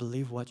really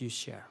believe what you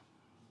share.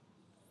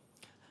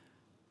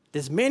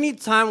 There's many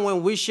times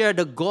when we share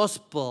the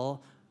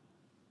gospel,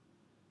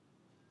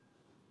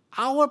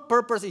 our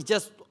purpose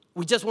is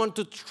we just want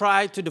to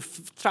try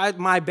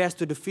my best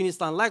to the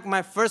finish line. Like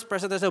my first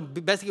presentation,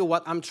 basically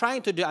what I'm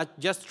trying to do, I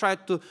just try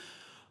to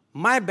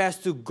my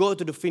best to go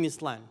to the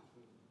finish line.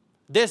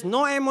 There's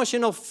no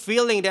emotional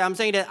feeling that I'm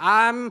saying that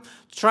I'm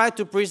trying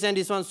to present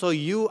this one, so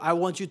I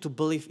want you to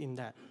believe in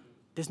that.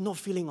 There's no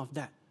feeling of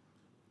that.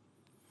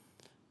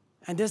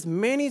 And there's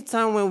many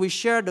times when we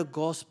share the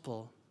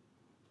gospel,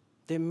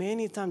 there are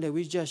many times that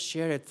we just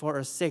share it for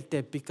a sake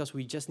that because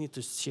we just need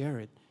to share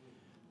it.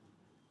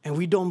 And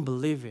we don't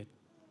believe it.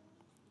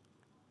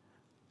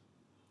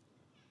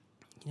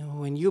 You know,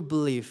 when you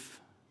believe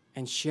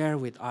and share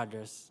with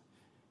others,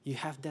 you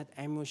have that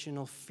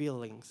emotional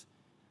feelings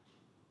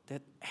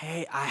that,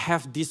 hey, I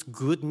have this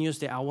good news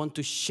that I want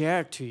to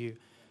share to you.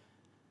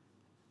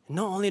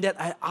 Not only that,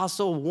 I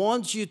also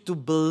want you to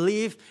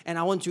believe and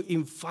I want to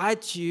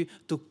invite you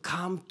to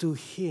come to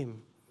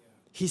Him.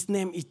 His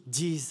name is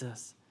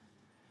Jesus.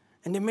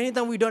 And then many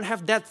times we don't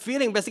have that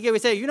feeling. Basically, we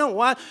say, you know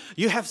what?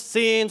 You have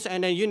sins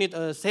and then you need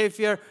a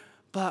Savior.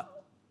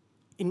 But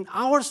in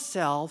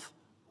ourselves,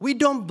 we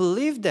don't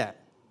believe that.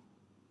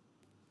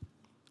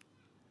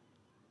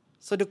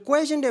 So the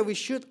question that we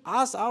should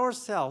ask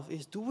ourselves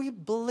is, do we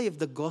believe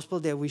the gospel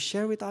that we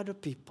share with other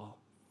people?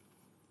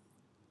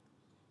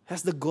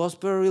 Has the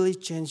gospel really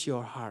changed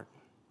your heart?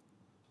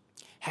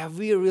 Have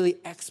we really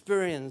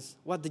experienced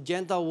what the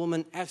Gentile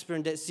woman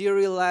experienced, that she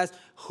realized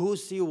who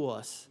she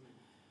was?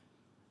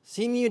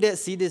 She knew that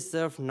she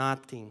deserved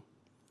nothing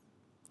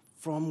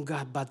from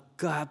God, but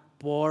God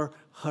poured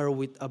her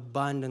with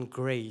abundant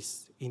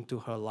grace into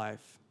her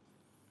life.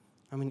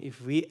 I mean,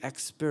 if we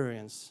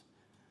experience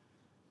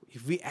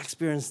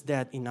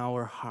that in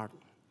our heart,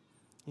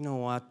 you know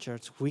what,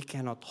 church? We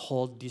cannot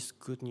hold this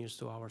good news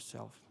to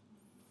ourselves.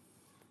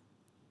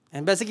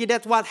 And basically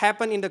that's what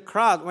happened in the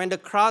crowd. When the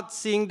crowd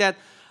seeing that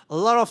a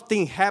lot of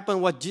things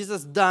happen, what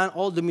Jesus done,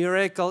 all the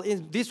miracle,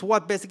 this is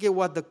what basically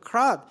what the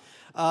crowd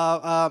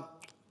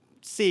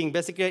seeing.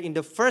 Basically in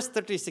the verse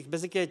 36,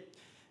 basically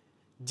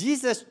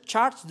Jesus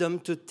charged them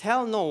to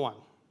tell no one.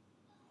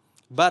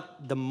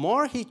 But the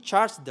more he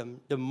charged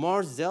them, the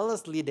more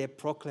zealously they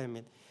proclaim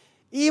it.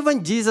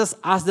 Even Jesus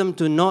asked them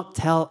to not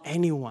tell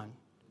anyone.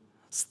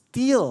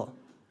 Still,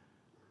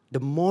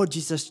 the more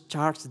Jesus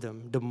charged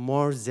them, the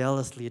more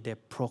zealously they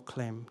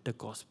proclaim the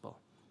gospel.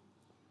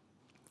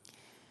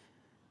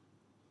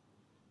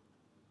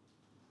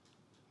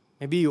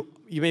 Maybe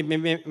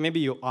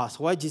you ask,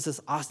 why Jesus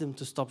asked them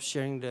to stop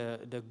sharing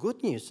the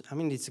good news? I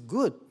mean, it's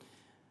good.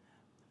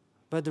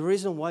 But the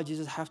reason why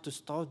Jesus have to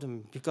stop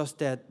them, because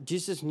that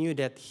Jesus knew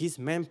that his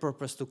main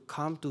purpose to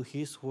come to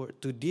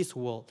this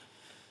world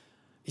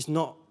is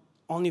not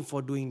only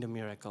for doing the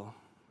miracle,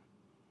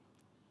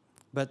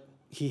 but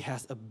he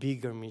has a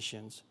bigger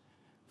mission,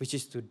 which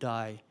is to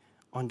die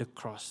on the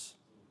cross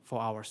for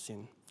our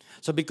sin.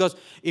 So because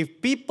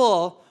if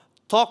people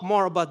talk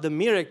more about the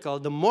miracle,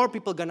 the more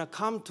people gonna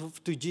come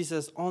to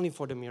Jesus only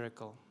for the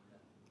miracle.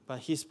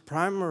 But his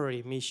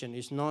primary mission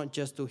is not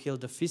just to heal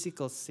the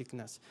physical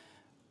sickness,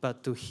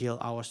 but to heal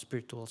our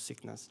spiritual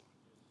sickness.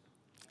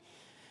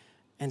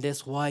 And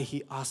that's why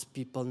he asked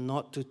people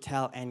not to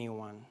tell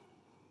anyone,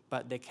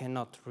 but they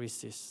cannot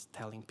resist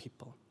telling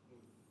people.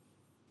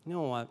 You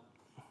know what?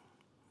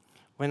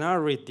 When I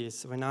read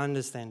this, when I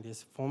understand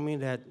this, for me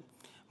that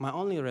my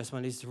only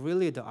response is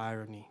really the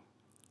irony.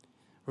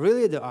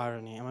 Really the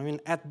irony. I mean,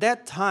 at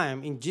that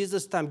time, in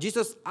Jesus' time,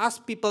 Jesus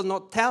asked people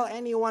not tell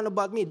anyone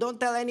about me. Don't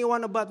tell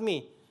anyone about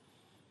me.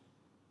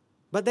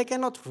 But they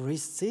cannot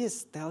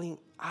resist telling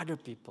other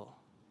people.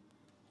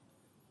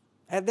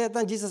 At that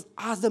time, Jesus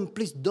asked them,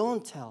 please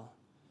don't tell.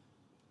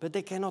 But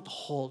they cannot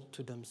hold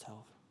to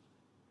themselves.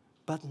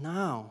 But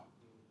now,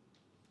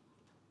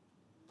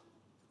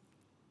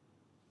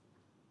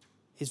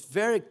 it's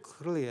very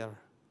clear.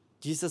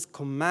 Jesus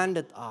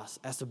commanded us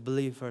as a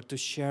believer to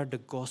share the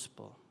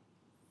gospel.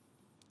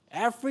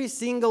 Every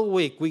single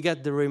week, we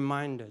get the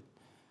reminder.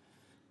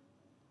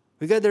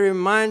 We get the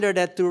reminder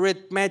that to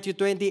read Matthew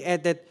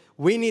 28, that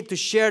we need to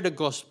share the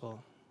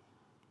gospel.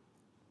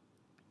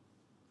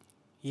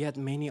 Yet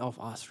many of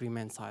us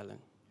remain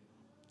silent.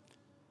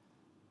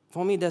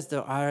 For me, that's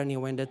the irony.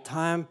 When the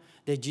time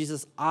that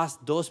Jesus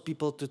asked those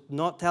people to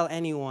not tell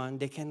anyone,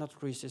 they cannot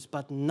resist.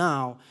 But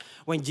now,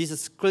 when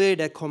Jesus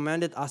clearly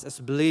commanded us as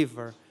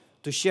believers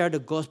to share the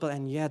gospel,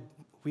 and yet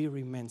we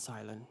remain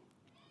silent.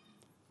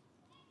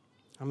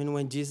 I mean,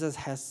 when Jesus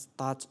has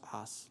touched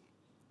us,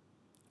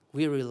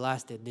 we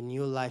realize that the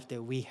new life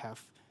that we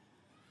have,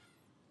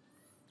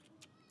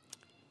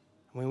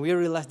 when we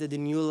realize that the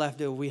new life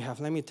that we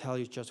have, let me tell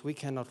you, church, we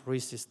cannot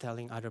resist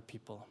telling other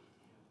people.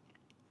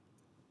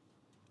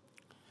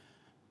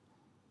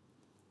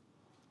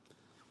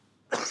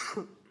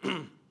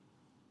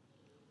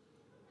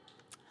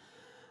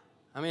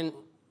 I mean,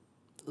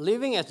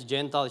 living as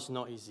Gentile is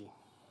not easy.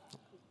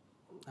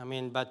 I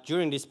mean, but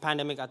during this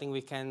pandemic, I think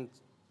we can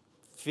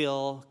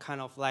feel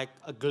kind of like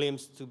a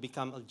glimpse to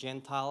become a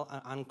Gentile,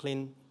 an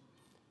unclean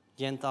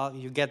Gentile.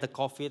 You get the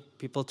COVID,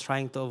 people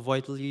trying to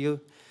avoid you.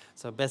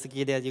 So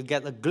basically that you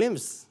get a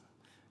glimpse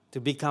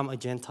to become a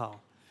Gentile.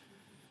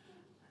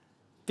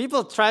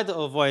 People try to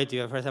avoid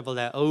you. For example,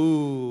 that,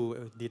 oh,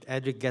 did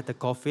Edric get the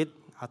COVID?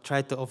 I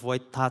try to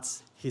avoid touch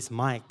his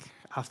mic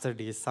after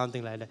this,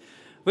 something like that.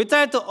 We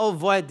try to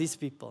avoid these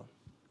people.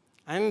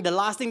 And the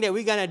last thing that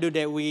we're going to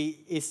do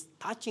is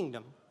touching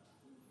them.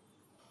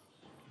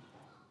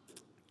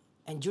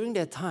 And during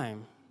that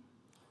time,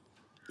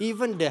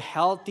 even the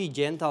healthy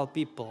Gentile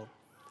people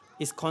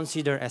is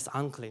considered as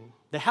unclean.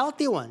 The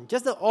healthy one,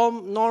 just the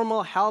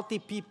normal healthy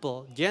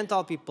people,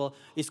 Gentile people,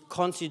 is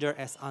considered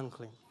as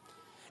unclean.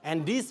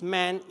 And this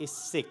man is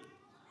sick.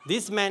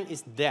 This man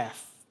is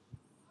deaf.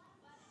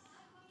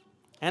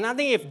 And I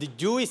think if the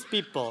Jewish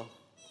people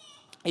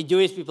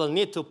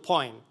need to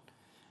point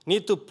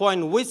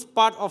which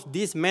part of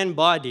this man's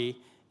body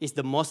is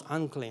the most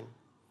unclean,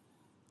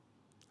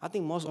 I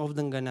think most of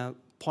them gonna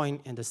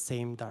point in the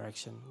same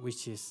direction,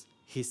 which is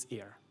his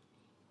ear,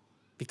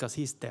 because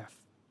he's deaf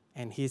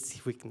and his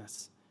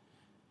weakness.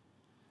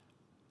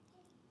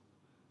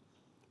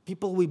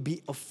 People will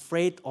be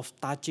afraid of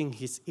touching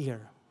his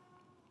ear,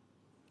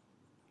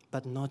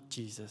 but not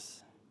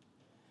Jesus.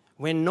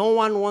 When no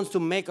one wants to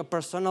make a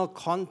personal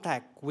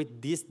contact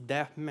with this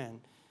deaf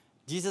man,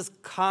 Jesus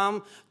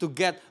come to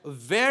get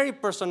very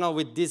personal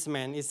with this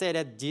man. He said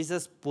that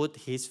Jesus put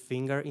his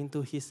finger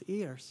into his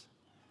ears,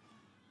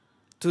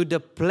 to the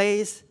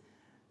place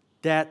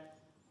that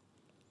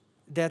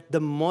the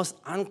most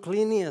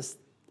uncleanness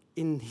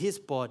in his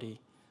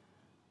body.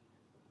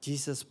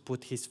 Jesus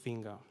put his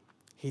finger.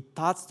 He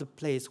touched the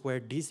place where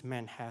this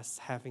man has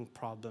having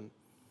problem.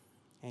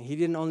 And he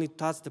didn't only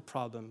touch the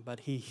problem,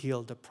 but he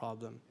healed the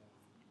problem.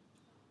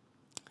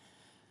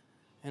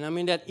 And I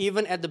mean that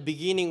even at the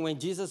beginning when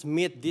Jesus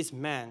met this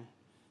man,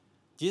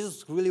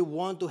 Jesus really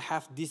wanted to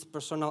have this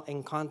personal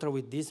encounter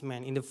with this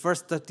man. In the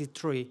verse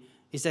 33,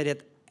 he said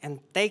that and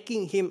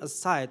taking him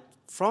aside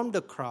from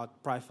the crowd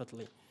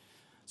privately.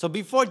 So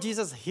before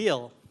Jesus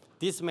healed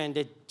this man,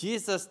 that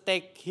Jesus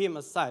take him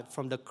aside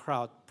from the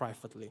crowd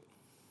privately.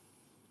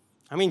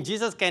 I mean,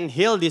 Jesus can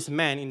heal this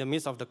man in the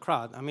midst of the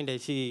crowd. I mean,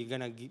 that he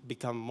gonna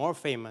become more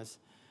famous.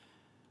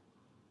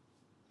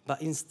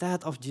 But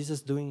instead of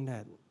Jesus doing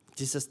that,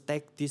 Jesus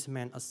take this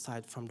man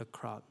aside from the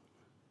crowd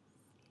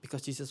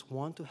because Jesus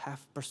want to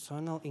have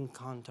personal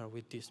encounter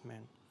with this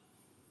man.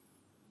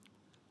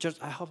 Church,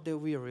 I hope that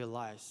we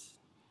realize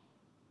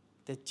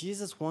that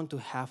Jesus want to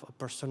have a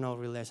personal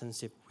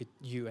relationship with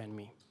you and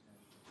me.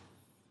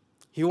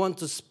 He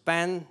wants to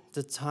spend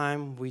the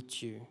time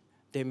with you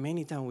that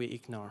many times we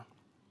ignore.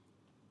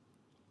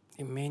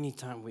 And many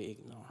times we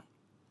ignore.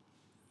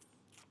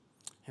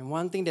 And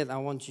one thing that I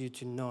want you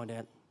to know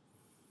that,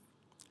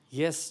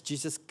 yes,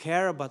 Jesus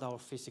cares about our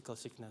physical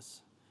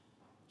sickness.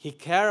 He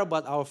cares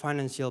about our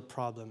financial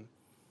problem.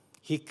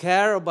 He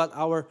cares about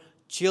our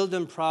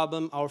children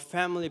problem, our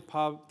family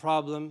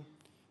problem.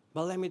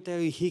 But let me tell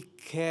you, He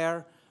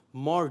cares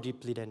more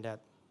deeply than that.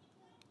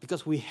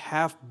 Because we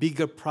have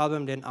bigger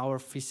problem than our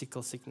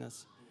physical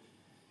sickness.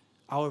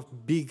 Our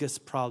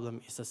biggest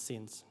problem is the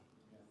sins.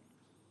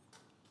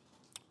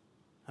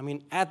 I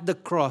mean, at the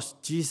cross,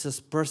 Jesus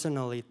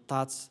personally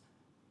touched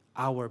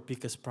our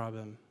biggest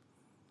problem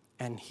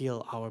and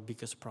healed our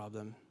biggest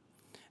problem.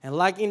 And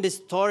like in the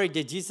story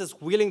that Jesus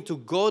willing to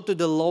go to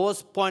the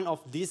lowest point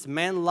of this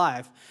man's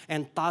life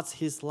and touch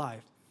his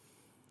life.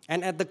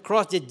 And at the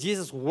cross that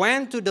Jesus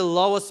went to the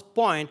lowest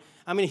point,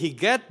 I mean, he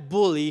got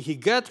bullied, he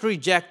got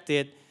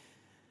rejected.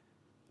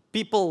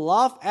 People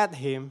laughed at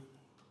him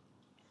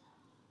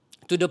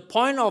to the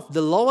point of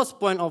the lowest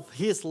point of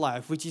his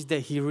life, which is that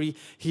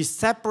he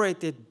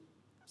separated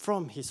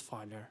from his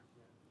Father.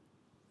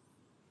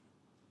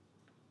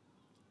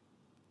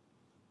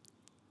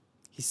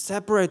 He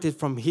separated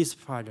from his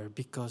Father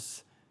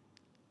because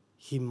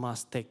he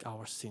must take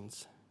our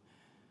sins.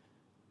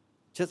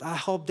 Just I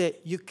hope that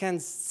you can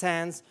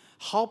sense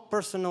how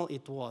personal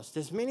it was.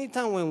 There's many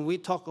times when we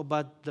talk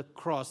about the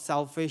cross,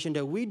 salvation,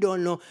 that we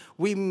don't know,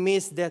 we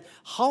miss that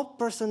how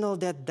personal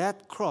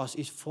that cross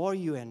is for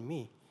you and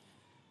me.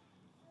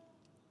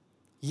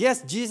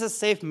 Yes, Jesus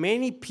saved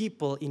many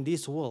people in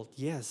this world,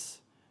 yes.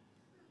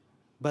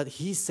 But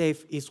he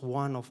saved each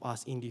one of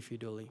us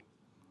individually.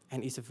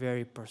 And it's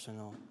very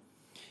personal.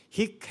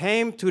 He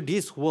came to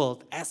this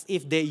world as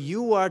if that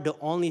you are the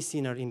only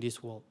sinner in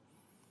this world.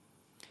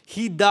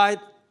 He died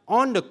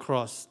on the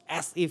cross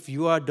as if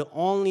you are the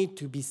only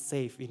to be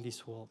saved in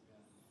this world.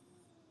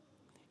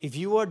 If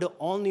you are the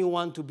only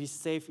one to be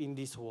saved in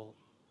this world,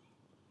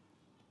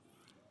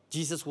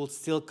 Jesus will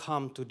still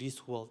come to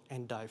this world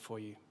and die for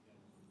you.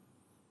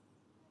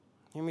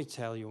 Let me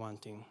tell you one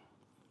thing.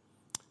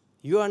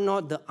 You are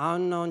not the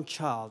unknown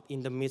child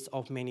in the midst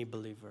of many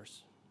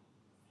believers.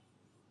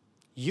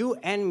 You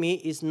and me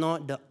is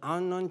not the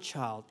unknown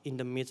child in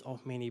the midst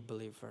of many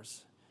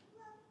believers.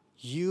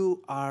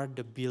 You are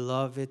the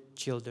beloved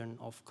children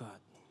of God.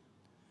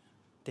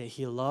 That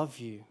He loves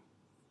you.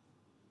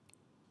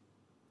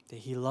 That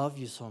He loves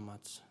you so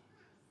much.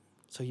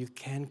 So you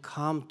can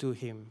come to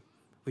Him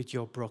with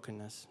your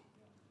brokenness.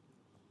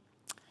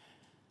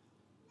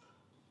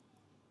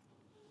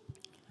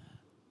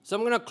 So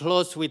I'm going to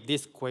close with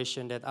this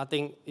question that I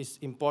think is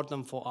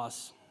important for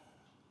us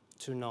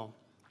to know.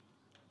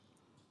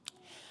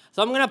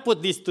 So I'm going to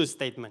put these two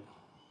statements.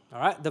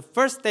 All right? The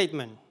first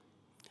statement,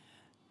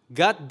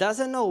 God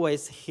doesn't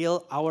always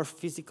heal our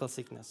physical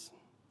sickness.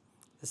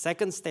 The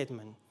second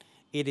statement,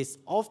 it is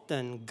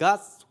often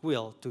God's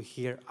will to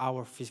heal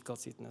our physical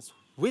sickness.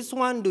 Which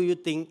one do you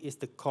think is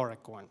the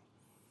correct one?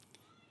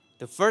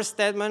 The first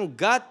statement,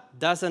 God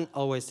doesn't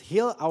always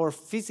heal our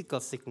physical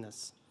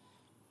sickness.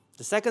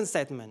 The second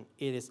statement,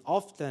 it is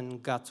often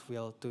God's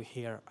will to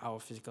heal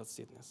our physical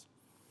sickness.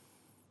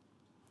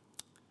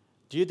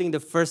 Do you think the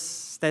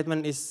first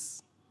statement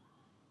is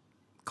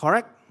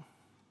correct?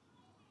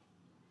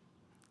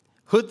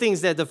 Who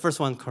thinks that the first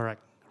one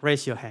correct?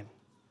 Raise your hand.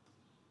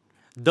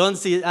 Don't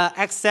see,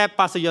 accept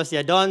Pastor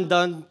Yosia.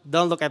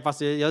 Don't look at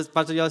Pastor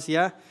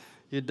Yosia.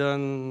 You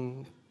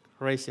don't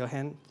raise your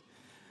hand.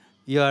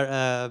 You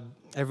are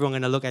everyone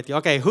gonna look at you.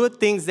 Okay, who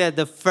thinks that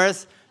the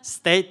first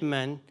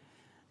statement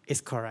is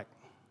correct?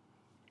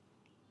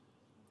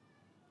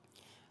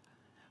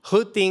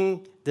 Who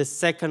thinks the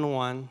second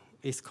one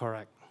is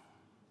correct?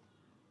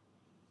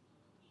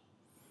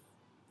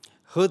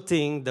 Who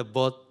thinks the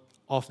both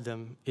of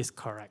them is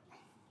correct?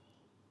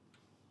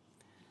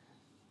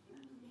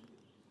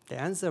 The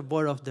answer,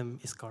 both of them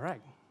is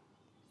correct.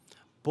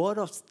 Both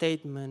of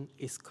statement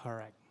is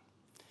correct.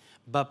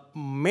 But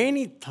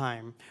many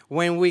times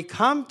when we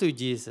come to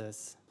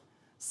Jesus,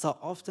 so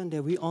often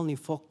that we only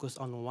focus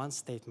on one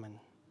statement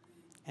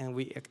and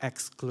we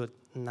exclude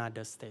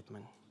another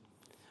statement.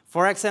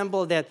 For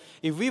example, that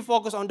if we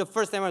focus on the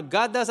first statement,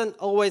 God doesn't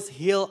always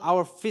heal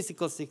our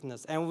physical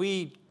sickness, and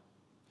we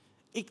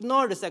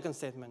ignore the second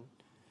statement.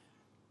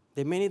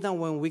 That many times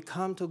when we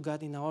come to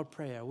God in our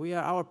prayer,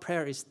 our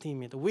prayer is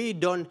timid. We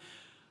don't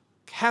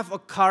have a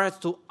courage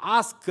to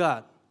ask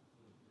God,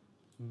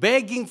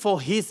 begging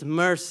for His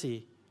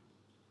mercy.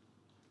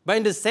 But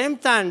in the same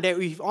time that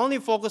we only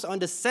focus on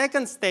the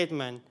second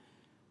statement,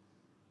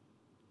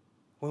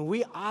 when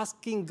we're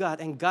asking God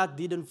and God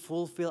didn't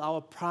fulfill our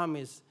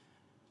promise,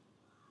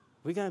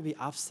 we're going to be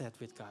upset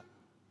with God.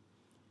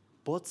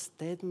 Both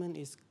statement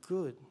is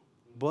good.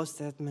 Both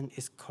statement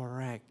is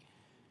correct.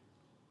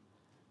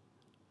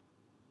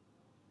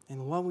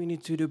 And what we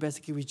need to do,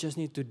 basically, we just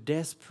need to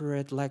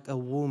desperate like a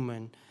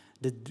woman,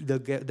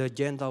 the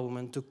Gentile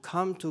woman, to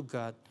come to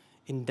God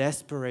in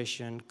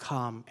desperation,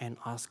 come and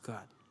ask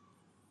God.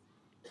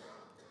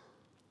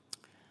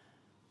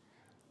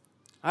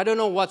 I don't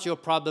know what's your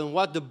problem,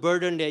 what the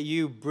burden that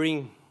you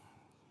bring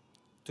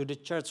to the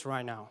church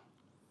right now.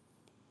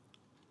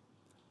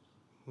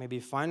 Maybe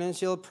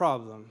financial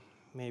problem,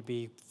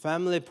 maybe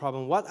family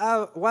problem,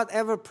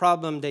 whatever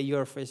problem that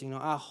you're facing.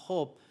 I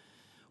hope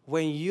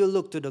when you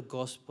look to the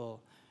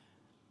gospel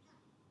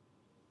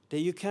that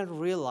you can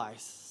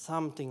realize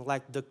something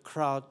like the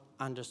crowd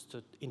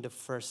understood in the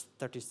verse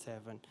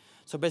 37.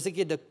 So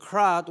basically the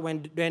crowd,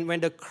 when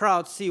the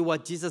crowd see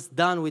what Jesus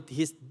done with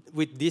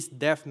this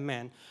deaf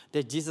man,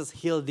 that Jesus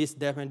healed this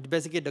deaf man,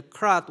 basically the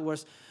crowd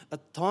was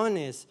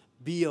astonished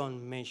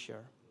beyond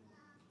measure.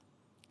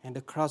 And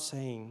the crowd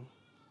saying,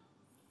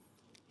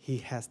 He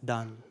has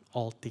done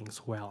all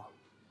things well.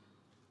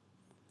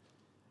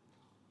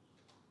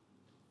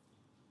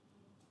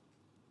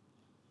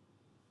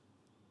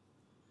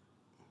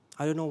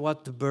 I don't know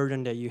what the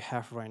burden that you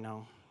have right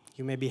now.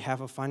 You maybe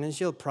have a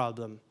financial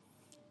problem.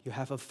 You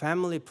have a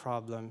family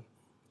problem.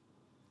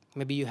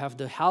 Maybe you have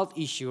the health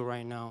issue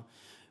right now.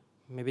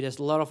 Maybe there's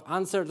a lot of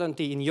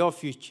uncertainty in your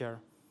future.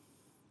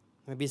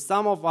 Maybe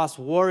some of us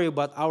worry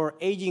about our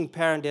aging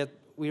parent that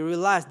we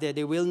realize that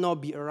they will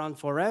not be around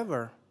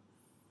forever.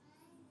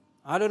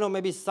 I don't know,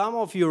 maybe some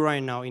of you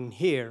right now in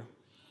here,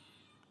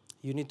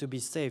 you need to be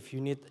saved. You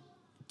need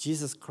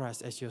Jesus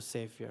Christ as your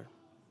Savior.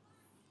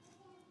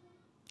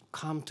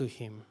 Come to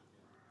Him.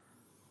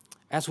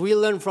 As we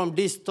learn from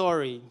this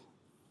story,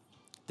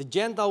 the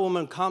Gentile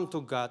woman come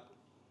to God.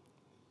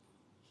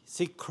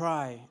 She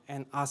cry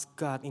and ask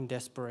God in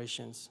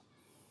desperations.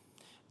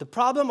 The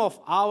problem of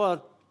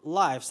our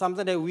life,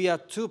 something that we are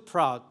too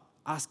proud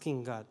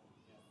asking God.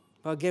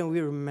 But again,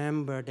 we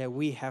remember that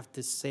we have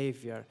the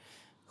Savior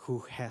who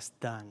has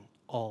done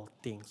all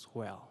things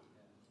well.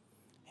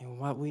 And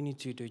what we need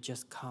to do,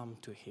 just come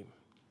to Him.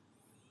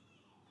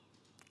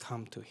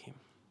 Come to Him.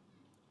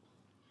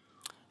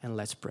 And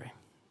let's pray.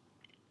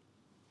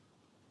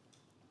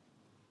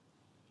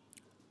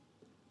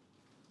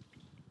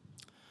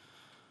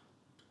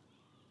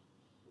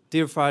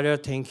 Dear Father,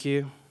 thank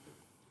you.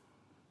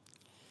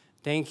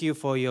 Thank you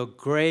for your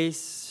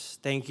grace.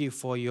 Thank you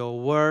for your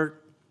word.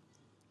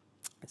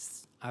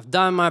 I've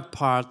done my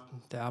part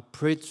that I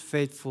preach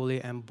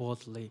faithfully and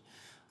boldly.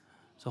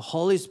 So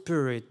Holy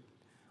Spirit,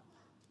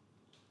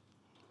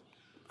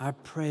 I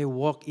pray,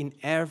 walk in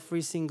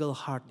every single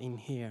heart in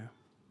here.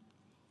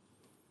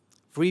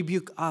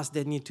 Rebuke us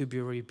that need to be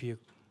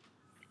rebuked.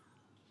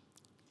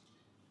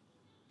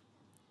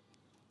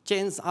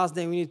 Change us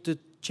that we need to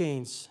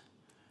change.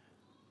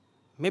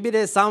 Maybe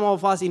there's some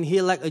of us in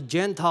here like a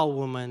Gentile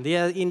woman. They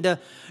are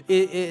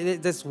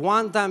there's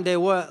one time they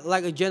were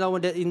like a Gentile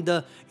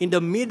woman in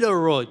the middle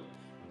road.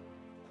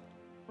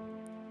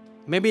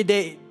 Maybe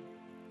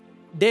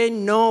they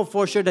know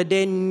for sure that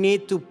they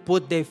need to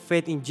put their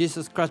faith in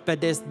Jesus Christ, but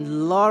there's a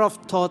lot of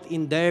thought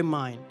in their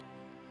mind.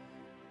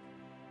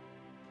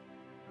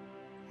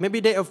 Maybe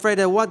they're afraid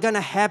that what's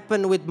gonna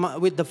happen with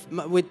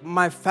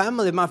my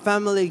family. My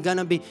family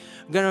gonna be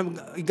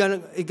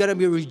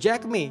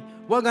reject me.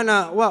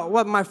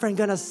 What my friend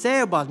gonna say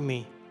about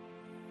me?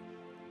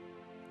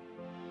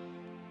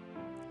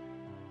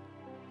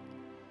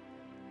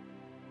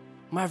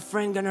 My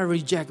friend gonna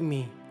reject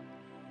me.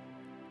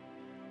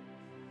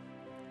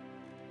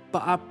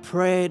 But I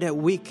pray that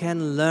we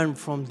can learn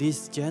from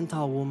this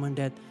Gentile woman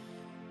that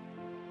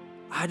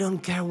I don't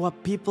care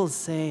what people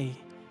say.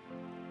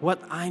 What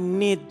I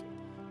need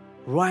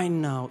right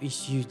now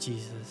is you,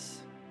 Jesus.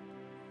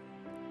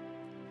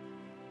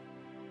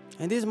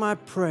 And this is my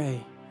prayer.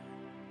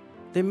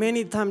 That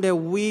many times that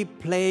we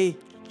play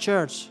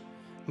church,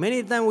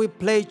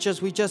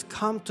 we just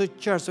come to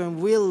church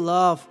and we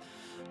love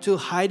to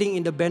hiding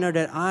in the banner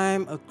that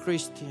I'm a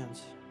Christian.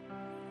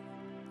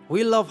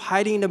 We love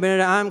hiding in the banner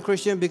that I'm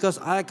Christian because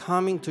I'm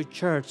coming to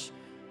church.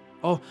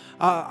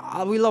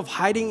 We love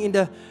hiding in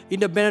the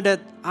banner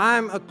that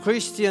I'm a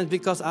Christian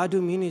because I do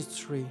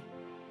ministry.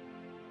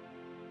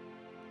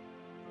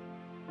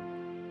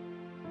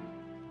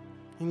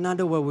 In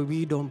other words,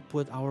 we don't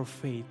put our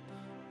faith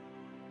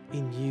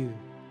in you.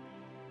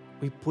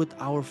 We put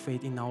our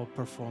faith in our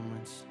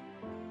performance.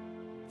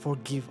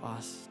 Forgive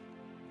us.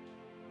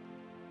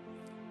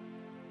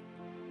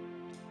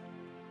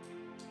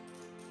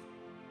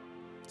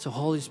 So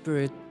Holy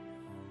Spirit,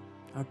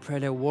 I pray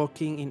that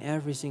working in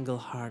every single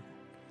heart,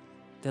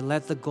 that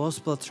let the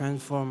gospel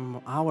transform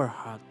our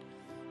heart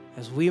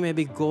as we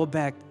maybe go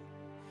back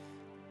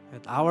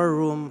at our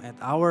room, at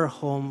our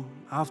home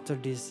after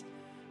this,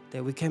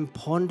 that we can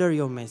ponder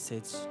your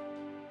message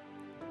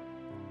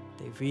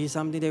If it is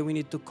something that we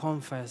need to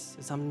confess,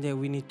 something that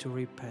we need to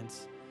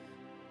repent,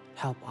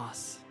 help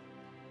us.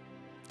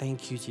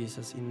 Thank you,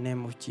 Jesus. In the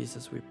name of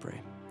Jesus we pray.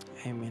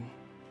 Amen.